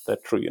subset of the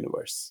true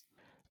universe.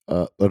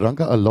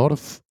 Ranga, a lot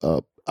of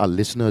our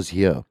listeners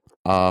here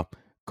are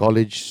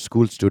college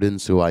school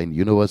students who are in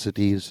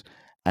universities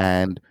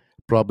and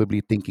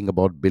probably thinking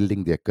about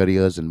building their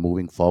careers and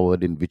moving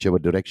forward in whichever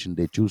direction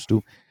they choose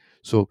to.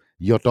 So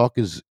your talk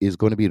is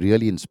going to be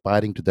really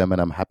inspiring to them,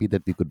 and I'm happy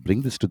that we could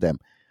bring this to them.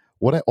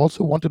 What I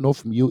also want to know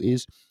from you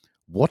is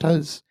what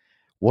is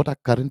what are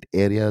current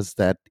areas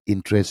that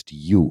interest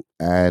you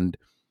and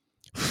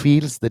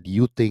fields that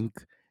you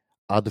think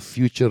are the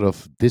future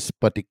of this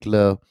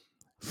particular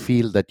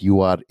field that you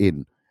are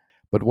in.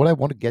 But what I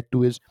want to get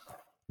to is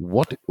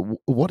what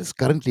is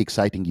currently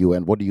exciting you,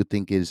 and what do you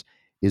think is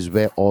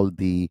where all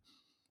the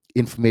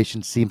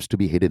information seems to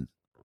be hidden?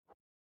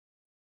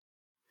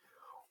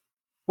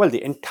 Well,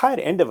 the entire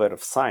endeavor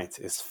of science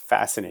is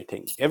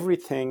fascinating.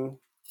 Everything,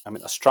 I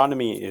mean,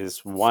 astronomy is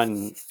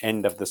one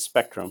end of the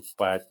spectrum,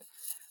 but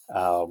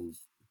um,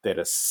 there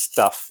is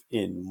stuff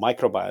in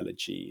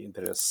microbiology,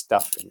 there is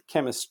stuff in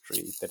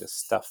chemistry, there is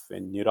stuff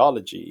in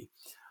neurology.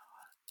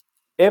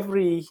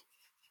 Every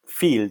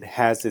field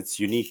has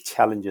its unique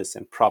challenges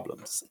and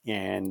problems.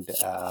 And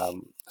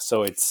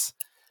so it's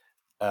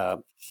uh,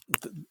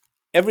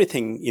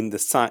 everything in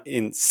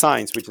in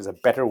science, which is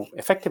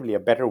effectively a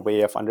better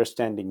way of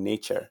understanding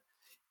nature,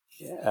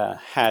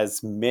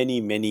 has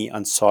many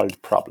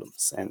unsolved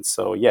problems. And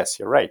so, yes,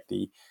 you're right.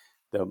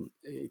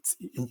 It's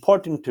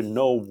important to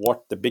know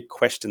what the big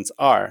questions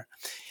are,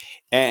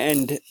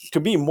 and to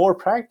be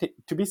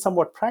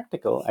somewhat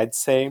practical, I'd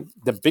say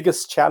the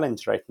biggest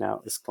challenge right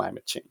now is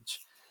climate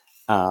change.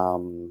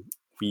 Um,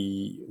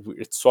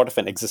 it's sort of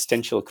an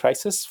existential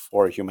crisis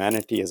for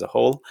humanity as a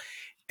whole,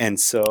 and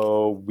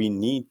so we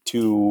need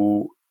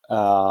to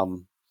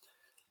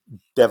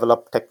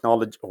develop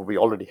technology, or we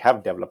already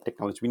have developed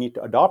technology. We need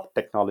to adopt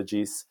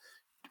technologies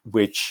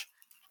which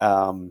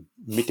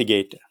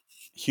mitigate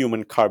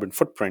human carbon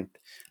footprint,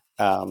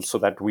 so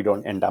that we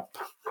don't end up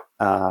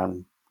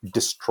um,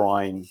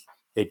 destroying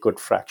a good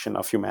fraction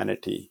of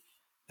humanity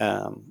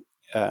um,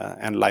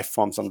 and life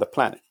forms on the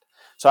planet.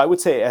 So I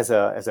would say, as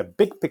a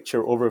big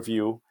picture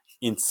overview,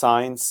 in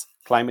science,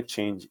 climate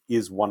change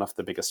is one of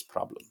the biggest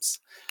problems.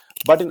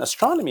 But in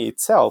astronomy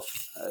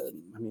itself,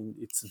 I mean,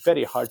 it's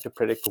very hard to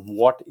predict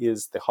what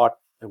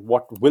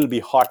will be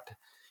hot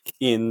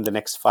in the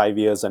next 5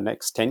 years or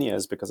next 10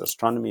 years, because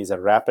astronomy is a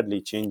rapidly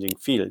changing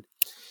field.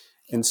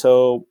 And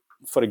so,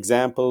 for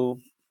example,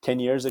 10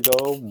 years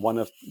ago,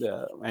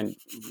 and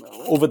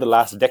over the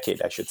last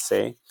decade, I should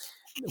say,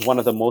 one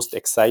of the most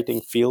exciting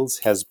fields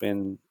has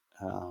been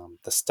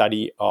the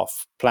study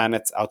of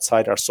planets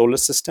outside our solar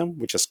system,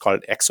 which is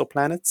called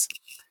exoplanets.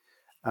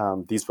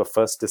 These were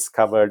first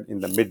discovered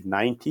in the mid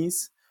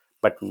 90s,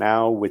 but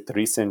now with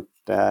recent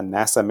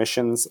NASA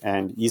missions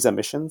and ESA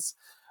missions,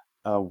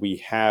 we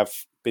have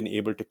been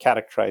able to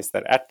characterize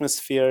their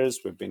atmospheres.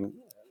 We've been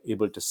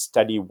able to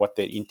study what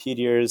their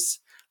interiors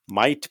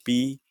might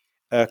be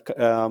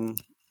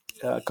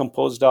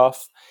composed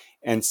of.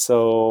 And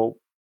so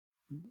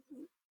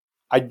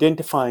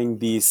identifying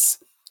these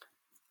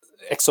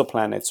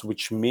exoplanets,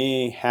 which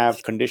may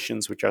have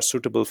conditions which are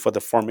suitable for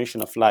the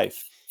formation of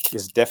life,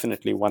 is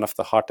definitely one of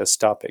the hottest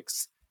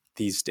topics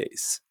these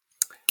days.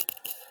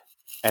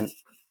 And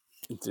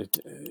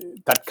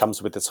that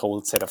comes with its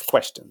whole set of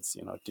questions.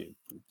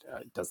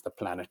 Does the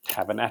planet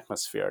have an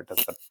atmosphere?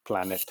 Does the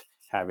planet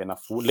have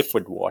enough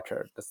liquid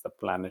water? Does the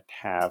planet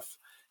have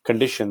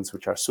conditions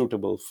which are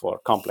suitable for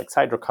complex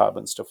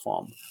hydrocarbons to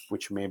form,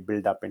 which may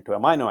build up into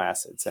amino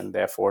acids, and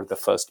therefore the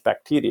first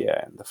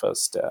bacteria and the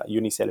first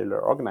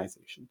unicellular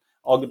organism?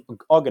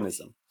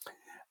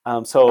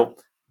 So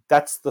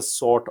that's the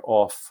sort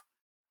of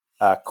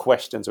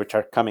questions which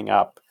are coming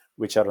up,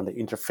 which are on the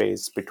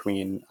interface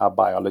between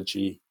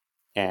biology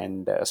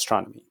and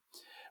astronomy.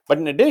 But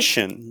in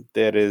addition,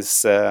 there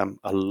is a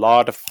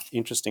lot of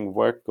interesting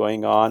work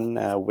going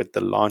on with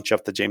the launch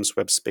of the James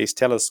Webb Space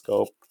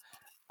Telescope,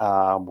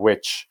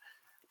 which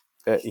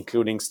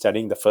including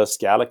studying the first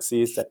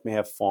galaxies that may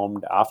have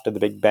formed after the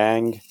Big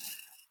Bang,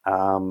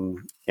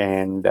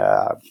 and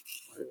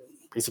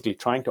basically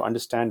trying to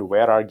understand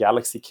where our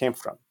galaxy came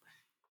from.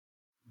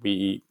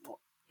 We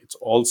It's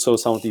also,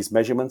 some of these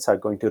measurements are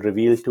going to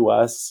reveal to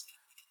us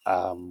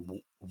um,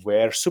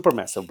 where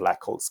supermassive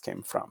black holes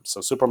came from. So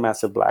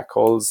supermassive black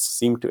holes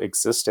seem to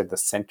exist at the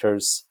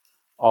centers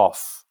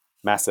of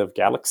massive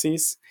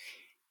galaxies.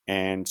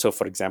 And so,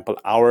 for example,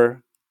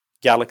 our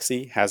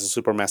galaxy has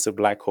a supermassive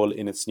black hole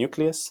in its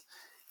nucleus.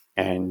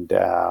 And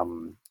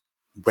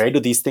where do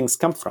these things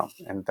come from?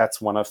 And that's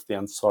one of the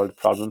unsolved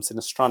problems in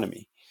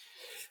astronomy.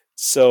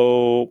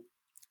 So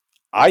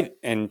I'm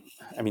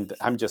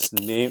just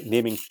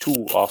naming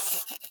two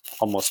of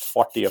almost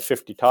 40 or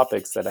 50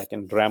 topics that I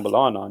can ramble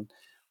on,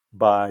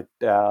 but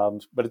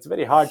it's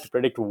very hard to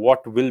predict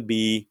what will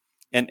be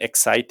an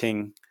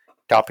exciting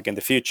topic in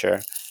the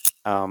future.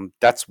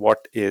 That's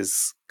what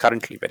is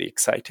currently very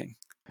exciting.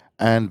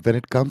 And when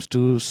it comes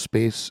to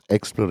space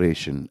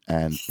exploration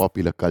and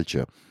popular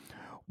culture,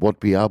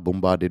 what we are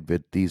bombarded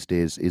with these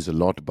days is a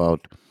lot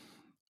about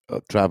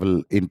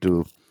travel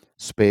into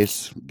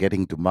space,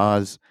 getting to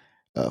Mars,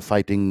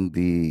 fighting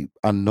the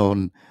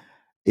unknown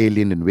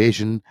alien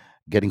invasion,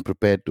 getting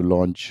prepared to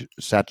launch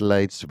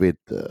satellites with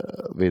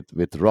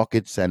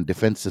rockets and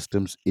defense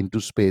systems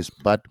into space.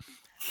 But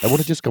I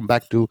want to just come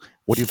back to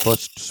what you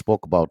first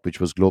spoke about,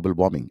 which was global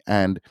warming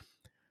and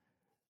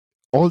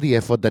all the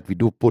effort that we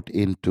do put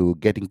into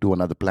getting to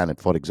another planet.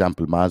 For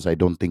example, Mars, I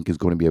don't think is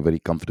going to be a very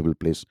comfortable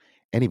place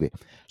anyway.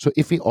 So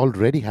if we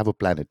already have a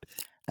planet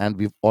and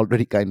we've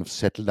already kind of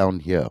settled down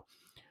here,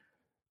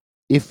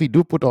 if we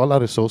do put all our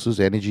resources,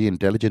 energy,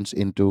 intelligence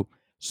into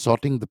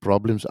sorting the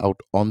problems out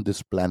on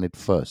this planet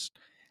first,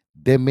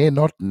 there may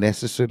not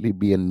necessarily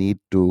be a need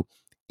to,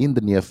 in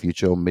the near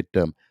future or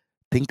midterm,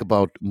 think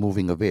about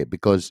moving away,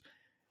 because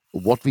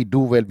what we do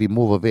when we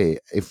move away,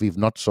 if we've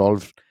not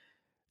solved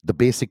the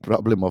basic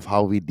problem of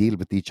how we deal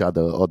with each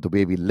other or the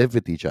way we live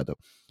with each other,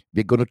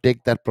 we're going to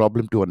take that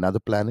problem to another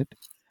planet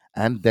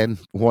and then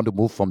want to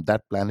move from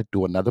that planet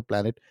to another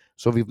planet.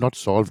 So we've not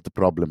solved the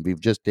problem,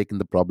 we've just taken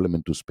the problem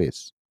into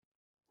space.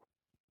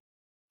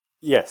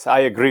 Yes, I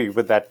agree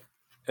with that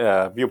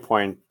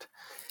viewpoint.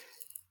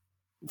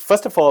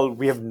 First of all,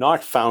 we have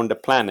not found a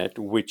planet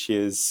which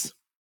is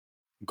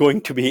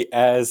going to be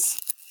as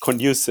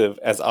conducive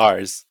as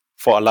ours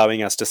for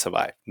allowing us to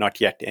survive. Not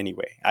yet,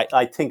 anyway.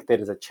 I think there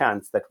is a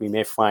chance that we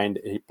may find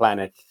a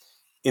planet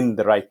in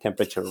the right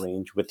temperature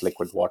range with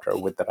liquid water,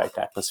 with the right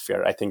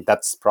atmosphere. I think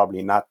that's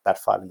probably not that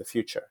far in the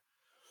future.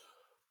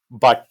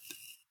 But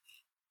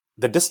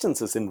the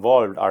distances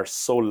involved are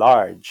so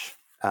large.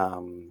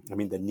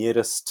 The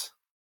nearest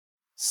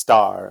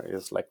star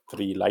is like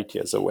 3 light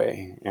years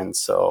away. And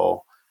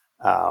so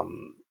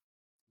um,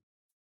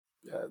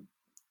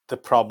 the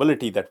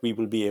probability that we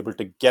will be able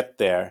to get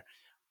there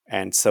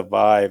and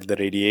survive the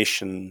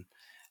radiation,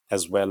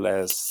 as well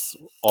as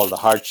all the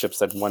hardships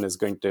that one is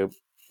going to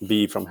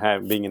be from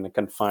being in a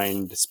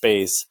confined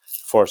space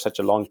for such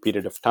a long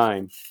period of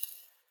time,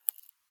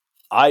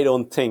 I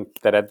don't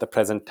think that at the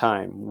present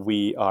time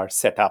we are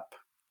set up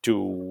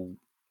to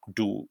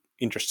do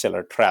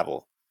interstellar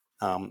travel.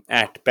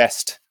 At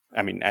best,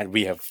 and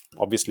we have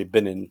obviously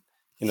been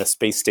in a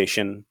space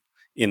station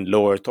in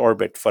low Earth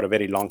orbit for a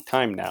very long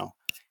time now,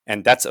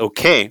 and that's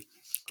okay.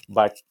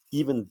 But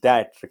even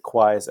that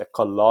requires a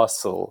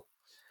colossal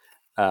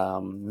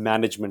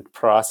management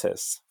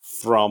process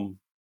from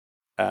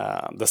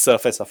the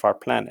surface of our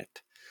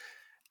planet,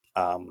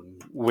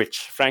 which,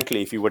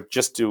 frankly, if you were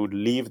just to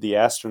leave the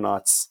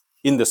astronauts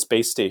in the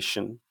space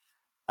station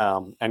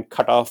and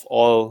cut off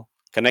all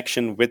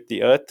connection with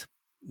the Earth,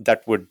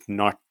 that would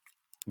not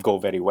go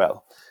very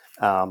well.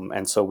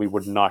 And so we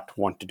would not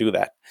want to do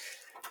that.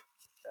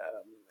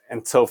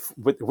 And so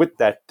with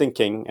that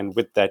thinking and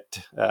with that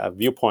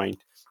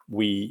viewpoint,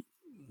 we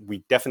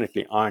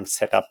definitely aren't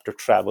set up to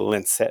travel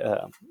and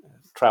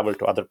travel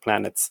to other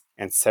planets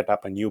and set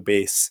up a new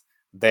base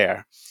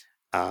there.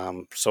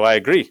 So I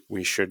agree,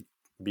 we should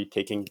be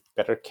taking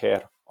better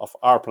care of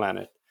our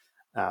planet,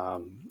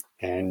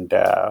 and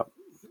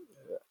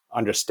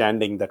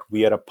understanding that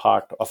we are a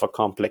part of a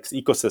complex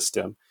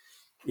ecosystem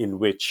in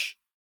which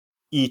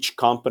each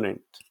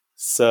component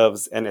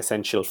serves an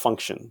essential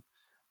function,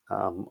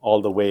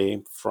 all the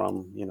way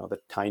from the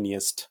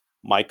tiniest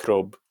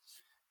microbe,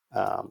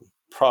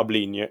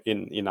 probably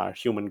in our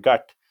human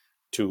gut,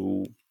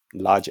 to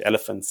large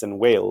elephants and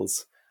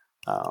whales.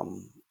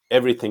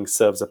 Everything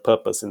serves a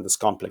purpose in this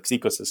complex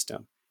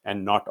ecosystem,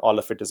 and not all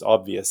of it is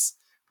obvious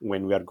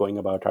when we are going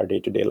about our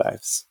day-to-day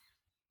lives.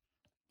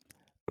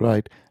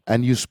 Right.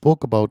 And you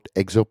spoke about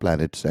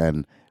exoplanets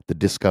and the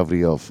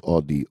discovery of,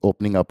 or the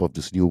opening up of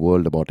this new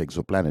world about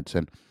exoplanets.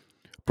 And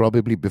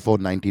probably before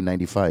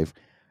 1995,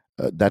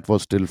 that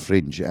was still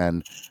fringe,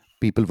 and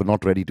people were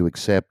not ready to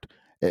accept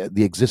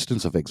the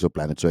existence of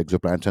exoplanets or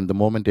exoplanets. And the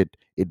moment it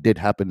did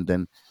happen,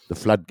 then the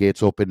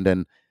floodgates opened,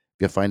 and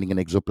we are finding an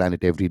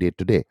exoplanet every day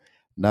today.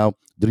 Now,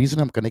 the reason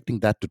I'm connecting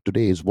that to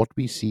today is what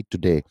we see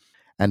today.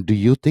 And do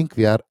you think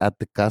we are at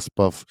the cusp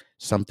of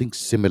something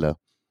similar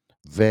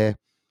where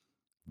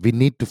we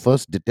need to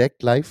first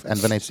detect life.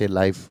 And when I say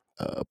life,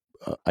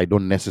 I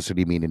don't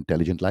necessarily mean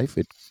intelligent life.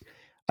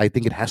 I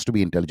think it has to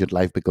be intelligent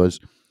life because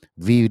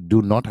we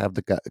do not have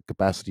the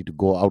capacity to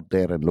go out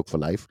there and look for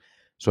life.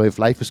 So if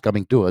life is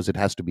coming to us, it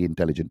has to be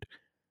intelligent.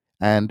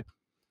 And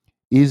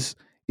is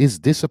is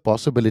this a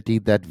possibility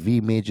that we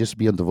may just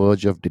be on the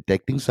verge of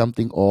detecting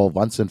something, or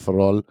once and for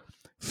all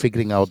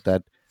figuring out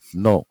that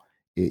no,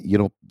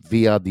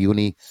 we are the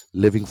only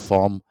living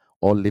form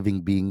or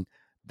living being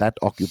that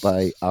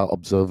occupy our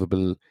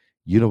observable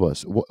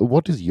universe?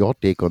 What is your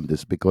take on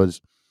this?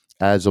 Because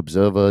as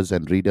observers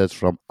and readers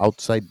from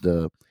outside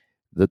the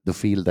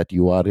field that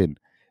you are in,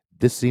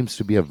 this seems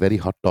to be a very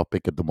hot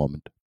topic at the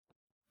moment.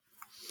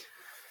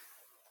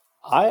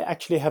 I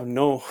actually have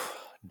no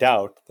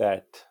doubt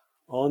that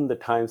on the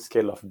time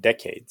scale of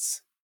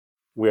decades,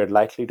 we're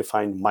likely to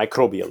find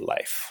microbial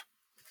life,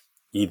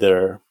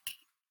 either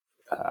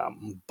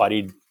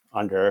buried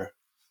under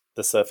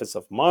the surface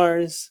of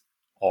Mars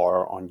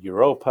or on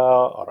Europa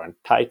or on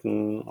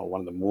Titan or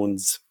one of the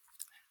moons,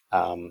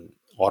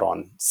 or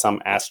on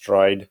some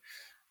asteroid,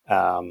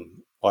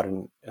 or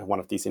in one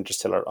of these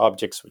interstellar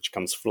objects which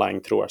comes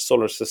flying through our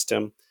solar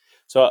system.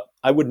 So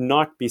I would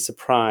not be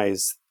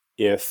surprised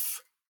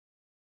if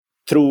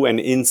through an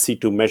in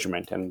situ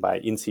measurement, and by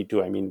in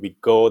situ I mean we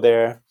go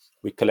there,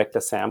 we collect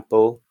a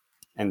sample,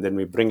 and then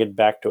we bring it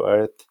back to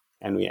Earth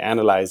and we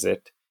analyze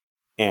it,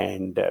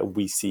 and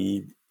we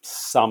see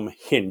some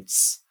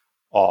hints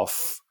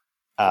of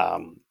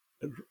um,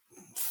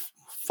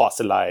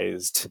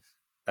 fossilized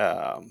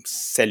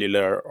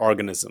cellular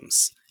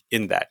organisms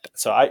in that.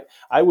 So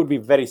I would be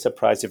very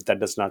surprised if that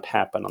does not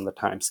happen on the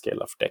time scale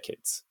of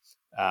decades.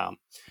 Um,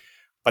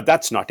 but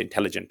that's not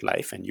intelligent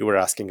life. And you were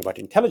asking about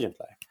intelligent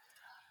life.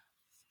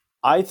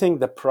 I think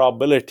the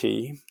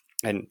probability,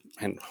 and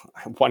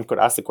one could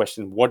ask the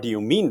question, what do you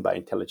mean by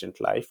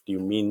intelligent life? Do you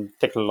mean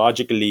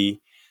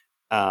technologically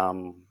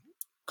um,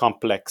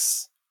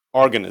 complex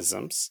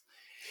organisms?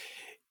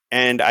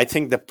 And I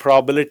think the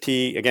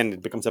probability, again,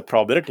 it becomes a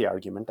probability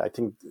argument. I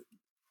think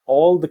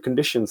all the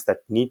conditions that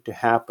need to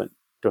happen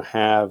to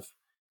have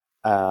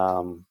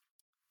um,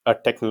 a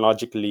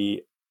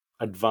technologically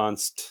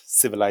advanced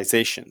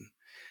civilization,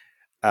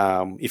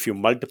 if you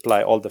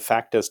multiply all the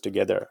factors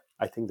together,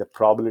 I think the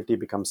probability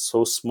becomes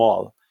so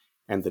small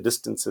and the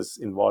distances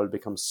involved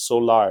become so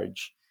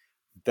large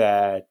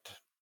that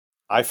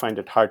I find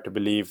it hard to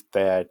believe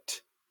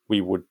that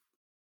we would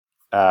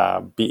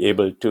be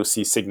able to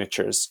see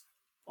signatures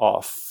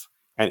of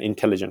an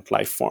intelligent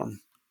life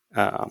form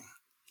um,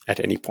 at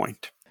any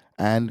point.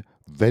 And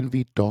when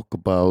we talk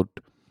about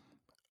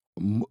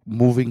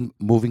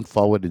moving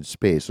forward in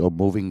space or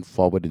moving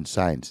forward in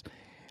science,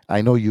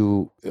 I know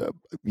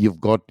you've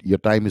got your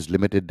time is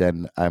limited,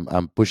 and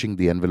I'm pushing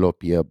the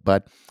envelope here.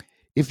 But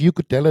if you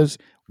could tell us,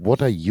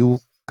 what are you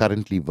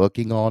currently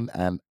working on,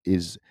 and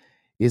is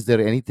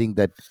there anything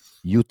that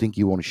you think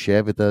you want to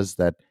share with us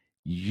that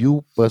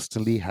you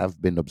personally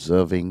have been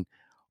observing,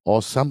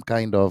 or some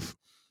kind of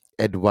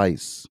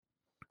advice?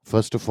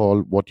 First of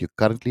all, what you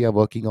currently are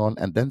working on,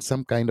 and then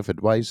some kind of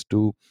advice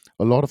to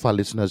a lot of our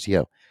listeners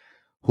here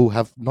who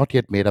have not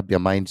yet made up their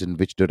minds in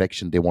which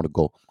direction they want to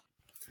go.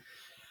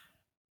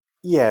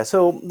 Yeah,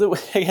 so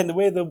again,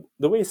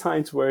 the way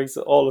science works,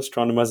 all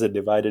astronomers are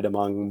divided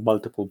among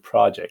multiple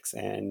projects,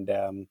 and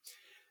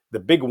the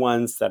big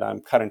ones that I'm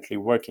currently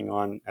working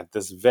on at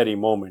this very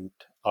moment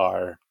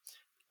are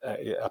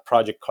a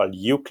project called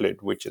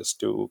Euclid, which is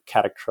to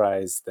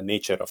characterize the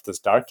nature of this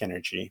dark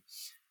energy,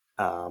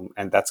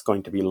 and that's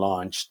going to be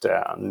launched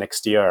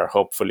next year,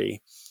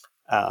 hopefully.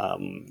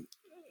 Um,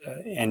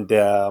 and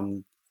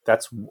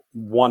That's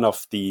one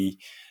of the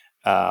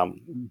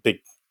big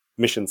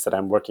missions that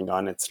I'm working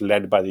on. It's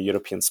led by the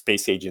European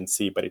Space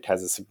Agency, but it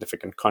has a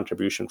significant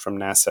contribution from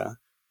NASA.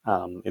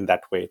 In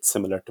that way, it's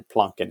similar to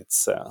Planck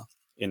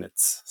in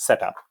its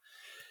setup.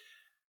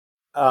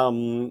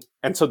 And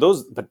so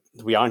those, but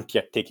we aren't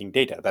yet taking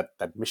data.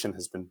 That mission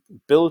has been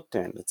built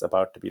and it's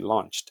about to be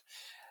launched.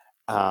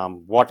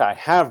 What I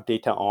have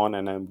data on,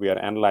 and we are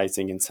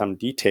analyzing in some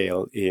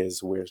detail,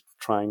 is we're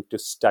trying to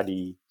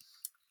study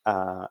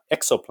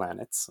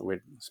exoplanets.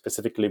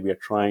 Specifically, we are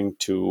trying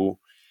to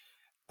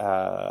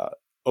uh,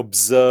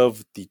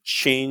 observe the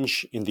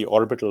change in the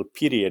orbital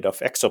period of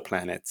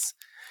exoplanets,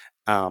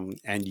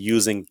 and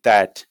using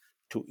that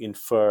to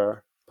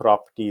infer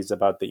properties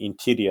about the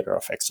interior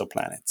of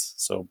exoplanets.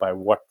 So, by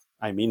what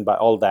I mean by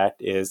all that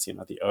is,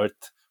 the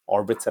Earth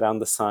orbits around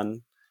the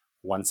sun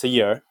once a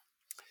year,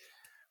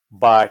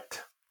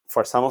 but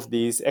for some of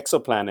these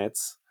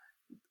exoplanets,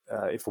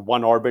 if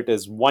one orbit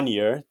is 1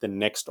 year, the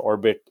next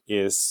orbit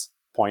is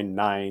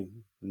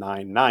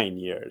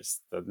 0.999 years.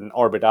 The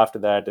orbit after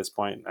that is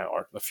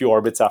or a few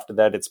orbits after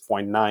that, it's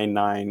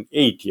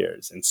 0.998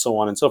 years, and so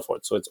on and so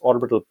forth. So its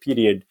orbital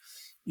period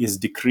is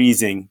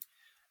decreasing.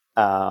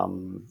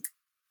 Um,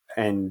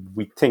 and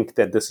we think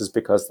that this is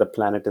because the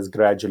planet is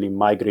gradually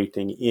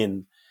migrating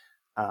in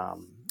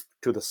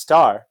to the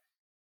star.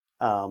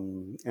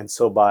 And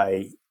so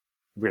by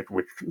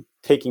we're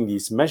taking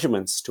these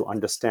measurements to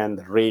understand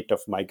the rate of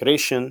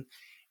migration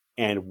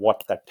and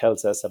what that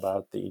tells us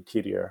about the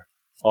interior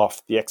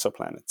of the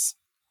exoplanets.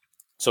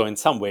 So in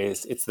some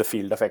ways, it's the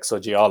field of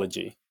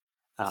exogeology,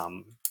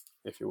 um,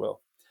 if you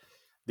will.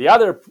 The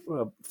other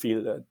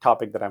field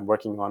topic that I'm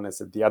working on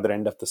is at the other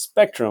end of the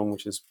spectrum,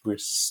 which is we're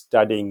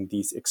studying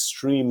these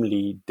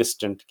extremely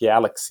distant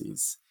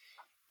galaxies.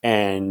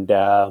 And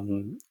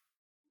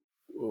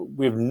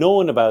we've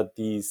known about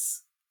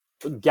these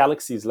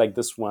galaxies like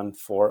this one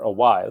for a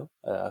while,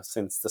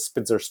 since the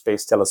Spitzer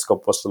Space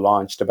Telescope was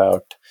launched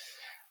about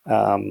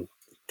um,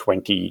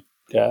 20,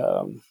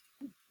 20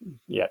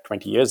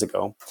 years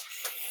ago.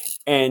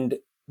 And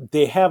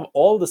they have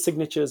all the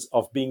signatures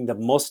of being the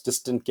most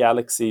distant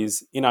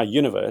galaxies in our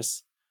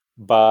universe.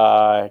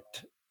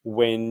 But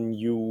when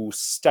you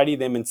study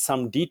them in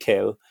some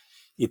detail,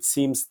 it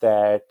seems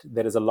that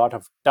there is a lot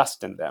of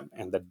dust in them.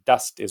 And the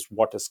dust is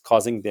what is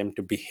causing them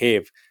to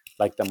behave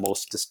like the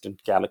most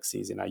distant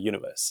galaxies in our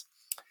universe.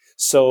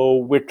 So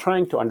we're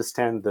trying to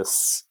understand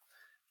this,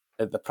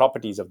 the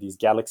properties of these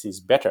galaxies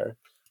better,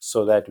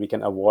 so that we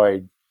can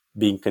avoid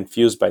being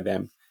confused by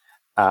them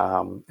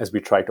as we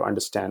try to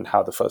understand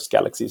how the first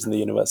galaxies in the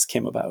universe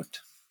came about.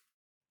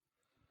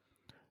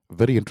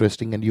 Very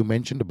interesting. And you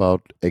mentioned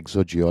about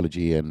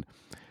exogeology, and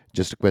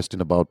just a question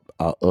about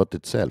our Earth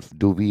itself.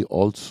 Do we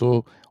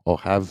also, or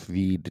have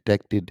we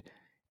detected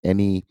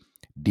any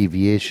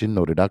deviation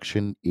or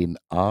reduction in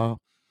our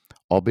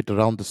orbit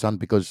around the sun?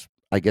 Because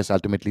I guess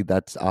ultimately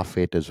that's our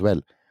fate as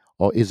well.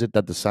 Or is it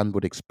that the sun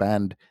would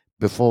expand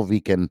before we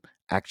can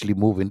actually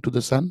move into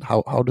the sun?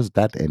 How does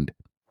that end?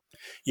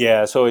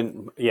 Yeah. So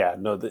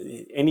no,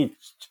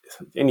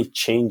 any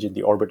change in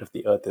the orbit of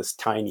the Earth is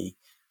tiny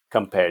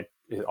compared,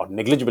 or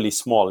negligibly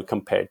small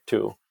compared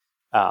to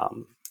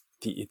um,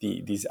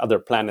 these other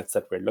planets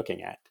that we're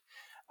looking at.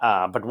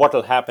 But what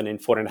will happen in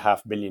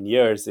 4.5 billion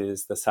years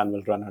is the sun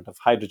will run out of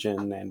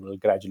hydrogen and will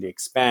gradually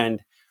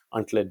expand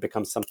until it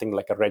becomes something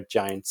like a red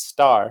giant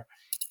star.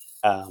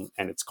 And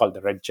it's called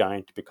the red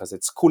giant because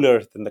it's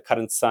cooler than the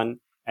current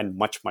sun and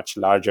much, much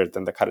larger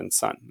than the current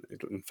sun.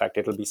 In fact,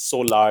 it'll be so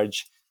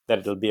large that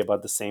it'll be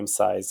about the same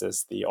size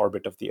as the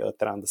orbit of the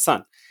Earth around the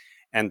sun.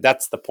 And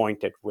that's the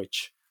point at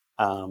which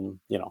the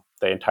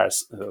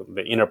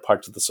inner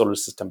parts of the solar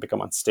system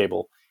become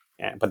unstable.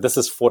 But this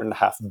is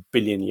 4.5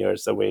 billion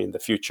years away in the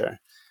future.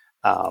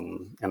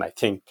 And I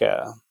think,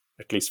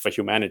 at least for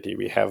humanity,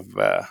 we have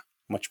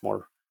much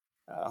more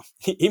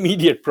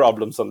immediate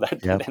problems on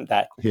that Yeah. than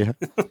that. Yeah.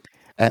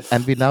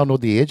 And we now know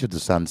the age of the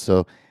sun.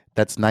 So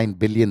that's 9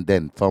 billion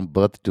then from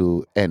birth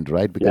to end,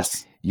 right? Because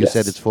Yes. you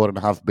said Yes. it's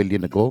 4.5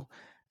 billion ago,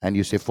 and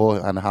you say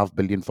 4.5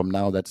 billion from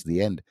now, that's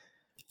the end.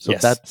 So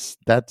Yes.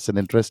 that's an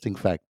interesting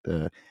fact,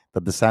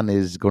 that the sun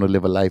is going to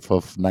live a life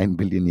of 9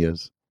 billion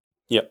years.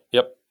 Yep.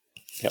 Yep.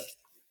 Yep.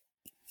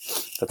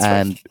 That's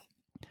right.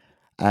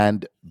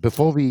 And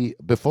before we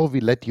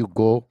let you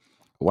go,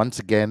 once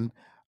again,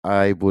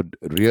 I would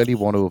really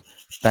want to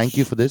thank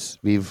you for this.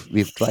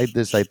 We've tried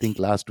this, I think,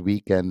 last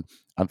week, and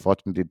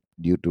unfortunately,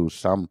 due to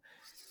some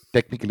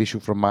technical issue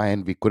from my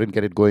end, we couldn't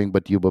get it going.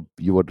 But you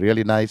were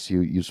really nice.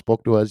 You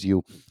spoke to us.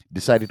 You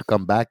decided to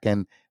come back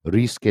and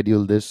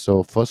reschedule this.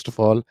 So first of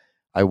all,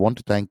 I want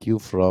to thank you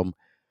from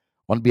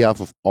on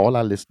behalf of all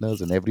our listeners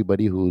and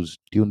everybody who's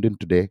tuned in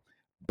today,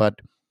 but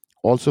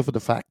also for the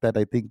fact that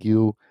I think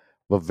you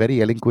were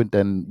very eloquent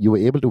and you were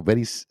able to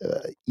very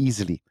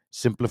easily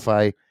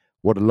simplify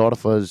what a lot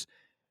of us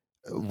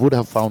would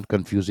have found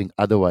confusing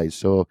otherwise.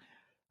 So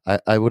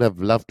I would have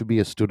loved to be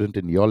a student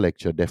in your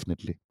lecture,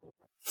 definitely.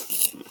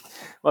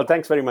 Well,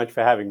 thanks very much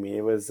for having me.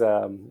 It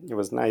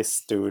was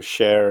nice to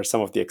share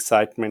some of the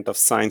excitement of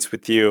science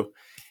with you.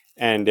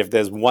 And if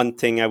there's one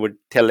thing I would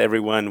tell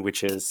everyone,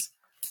 which is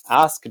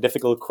ask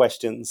difficult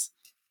questions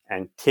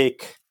and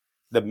take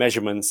the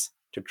measurements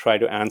to try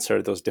to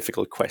answer those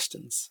difficult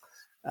questions,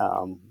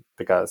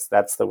 because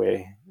that's the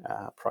way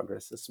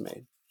progress is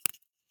made.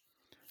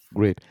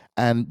 Great.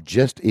 And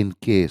just in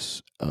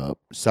case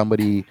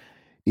somebody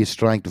is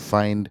trying to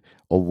find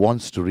or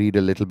wants to read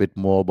a little bit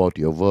more about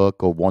your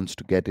work or wants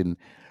to get in,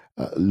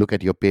 look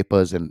at your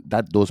papers, and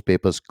that those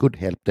papers could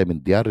help them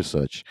in their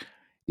research,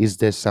 is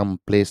there some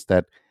place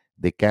that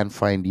they can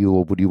find you,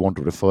 or would you want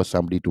to refer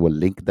somebody to a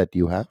link that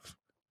you have?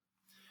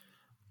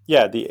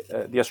 Yeah,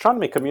 the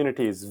astronomy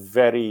community is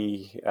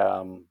very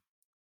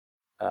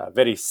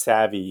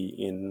savvy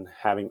in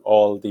having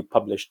all the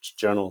published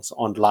journals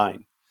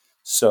online.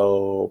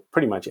 So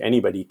pretty much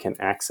anybody can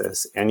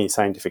access any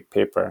scientific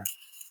paper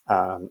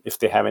if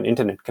they have an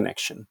internet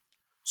connection.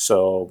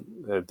 So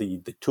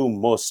the two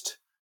most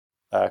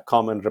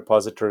common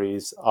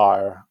repositories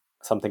are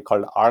something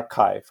called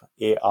Archive,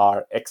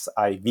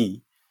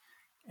 ARXIV,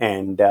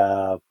 and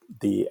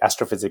the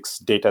Astrophysics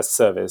Data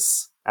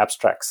Service,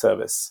 Abstract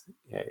Service,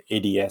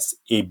 ADS,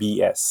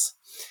 ABS.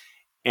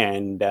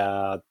 And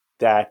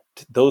that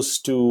those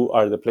two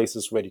are the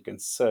places where you can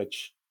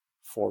search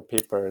for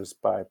papers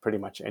by pretty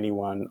much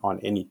anyone on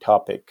any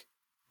topic,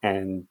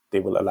 and they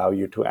will allow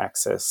you to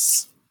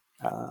access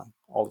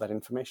all that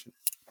information.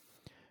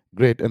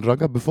 Great. And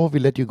Ranga, before we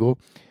let you go,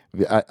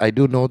 I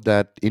do know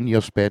that in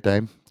your spare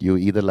time, you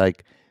either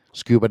like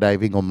scuba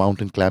diving or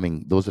mountain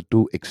climbing. Those are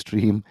two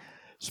extreme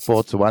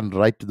sports, one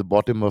right to the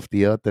bottom of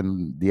the earth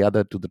and the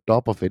other to the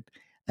top of it.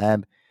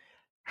 And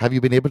have you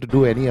been able to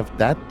do any of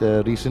that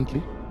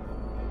recently?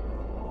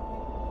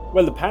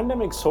 Well, the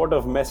pandemic sort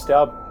of messed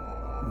up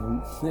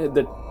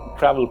the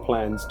travel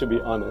plans, to be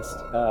honest.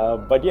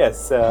 But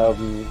yes,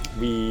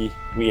 we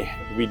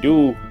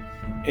do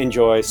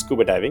enjoy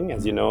scuba diving.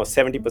 As you know,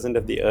 70%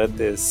 of the Earth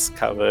is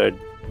covered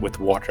with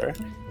water,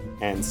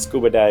 and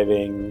scuba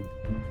diving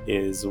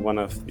is one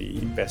of the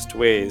best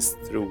ways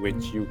through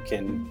which you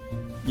can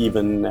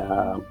even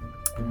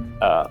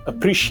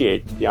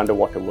appreciate the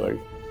underwater world.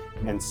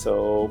 And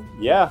so,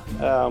 yeah,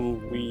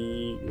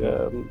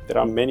 there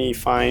are many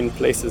fine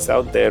places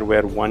out there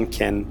where one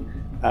can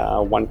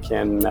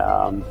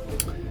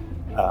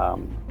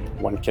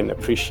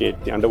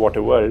appreciate the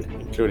underwater world,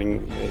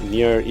 including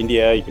near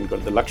India. You can go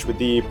to the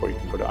Lakshadweep, or you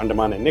can go to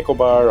Andaman and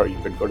Nicobar, or you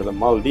could go to the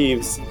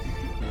Maldives.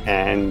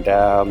 And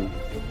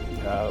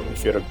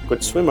if you're a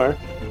good swimmer,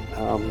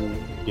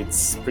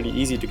 it's pretty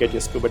easy to get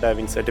your scuba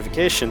diving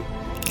certification.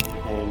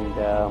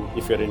 And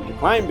if you're into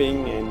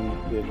climbing and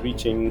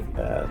reaching,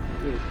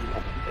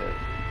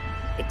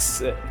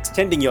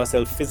 extending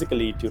yourself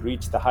physically to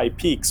reach the high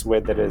peaks where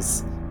there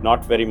is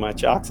not very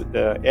much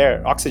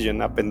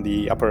oxygen up in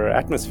the upper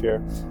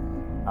atmosphere,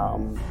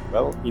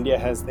 well, India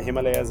has the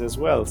Himalayas as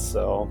well.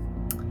 So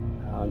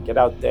get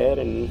out there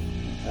and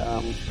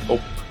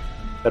hope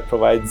that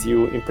provides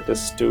you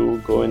impetus to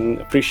go and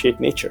appreciate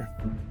nature.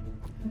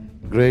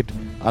 Great.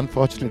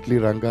 Unfortunately,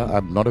 Ranga,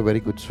 I'm not a very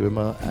good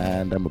swimmer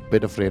and I'm a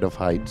bit afraid of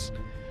heights.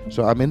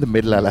 So I'm in the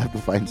middle. I'll have to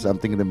find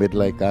something in the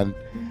middle. I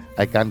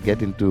can't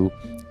get into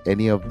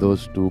any of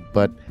those two.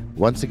 But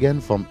once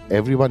again, from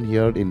everyone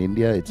here in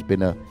India, it's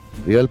been a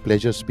real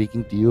pleasure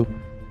speaking to you.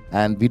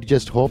 And we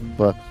just hope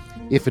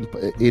if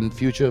in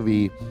future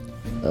we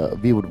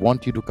would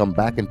want you to come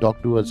back and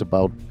talk to us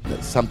about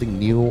something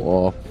new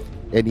or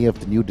any of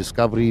the new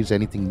discoveries,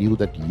 anything new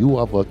that you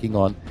are working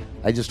on.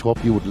 I just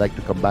hope you would like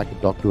to come back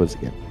and talk to us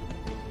again.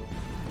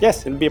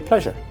 Yes, it'll be a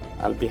pleasure.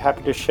 I'll be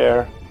happy to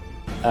share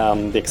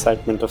the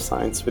excitement of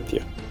science with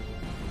you.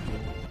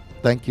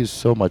 Thank you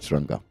so much,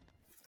 Ranga.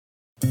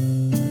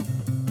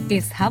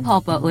 इस hub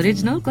hopper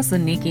original को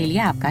सुनने के लिए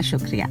आपका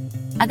शुक्रिया।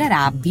 अगर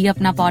आप भी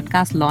अपना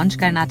पॉडकास्ट लॉन्च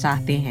करना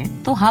चाहते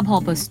हैं तो हब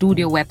हॉपर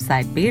स्टूडियो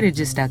वेबसाइट पे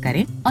रजिस्टर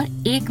करें और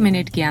 1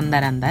 मिनट के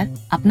अंदर अंदर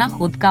अपना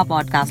खुद का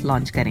पॉडकास्ट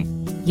लॉन्च करें।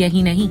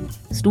 यही नहीं,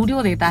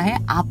 स्टूडियो देता है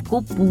आपको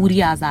पूरी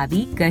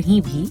आजादी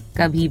कहीं भी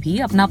कभी भी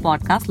अपना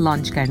पॉडकास्ट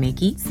लॉन्च करने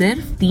की,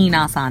 सिर्फ 3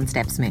 आसान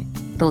स्टेप्स में।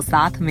 तो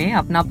साथ में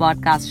अपना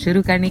पॉडकास्ट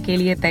शुरू करने के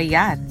लिए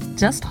तैयार?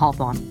 Just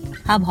hop on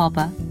hub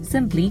hopper,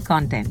 simply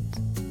content.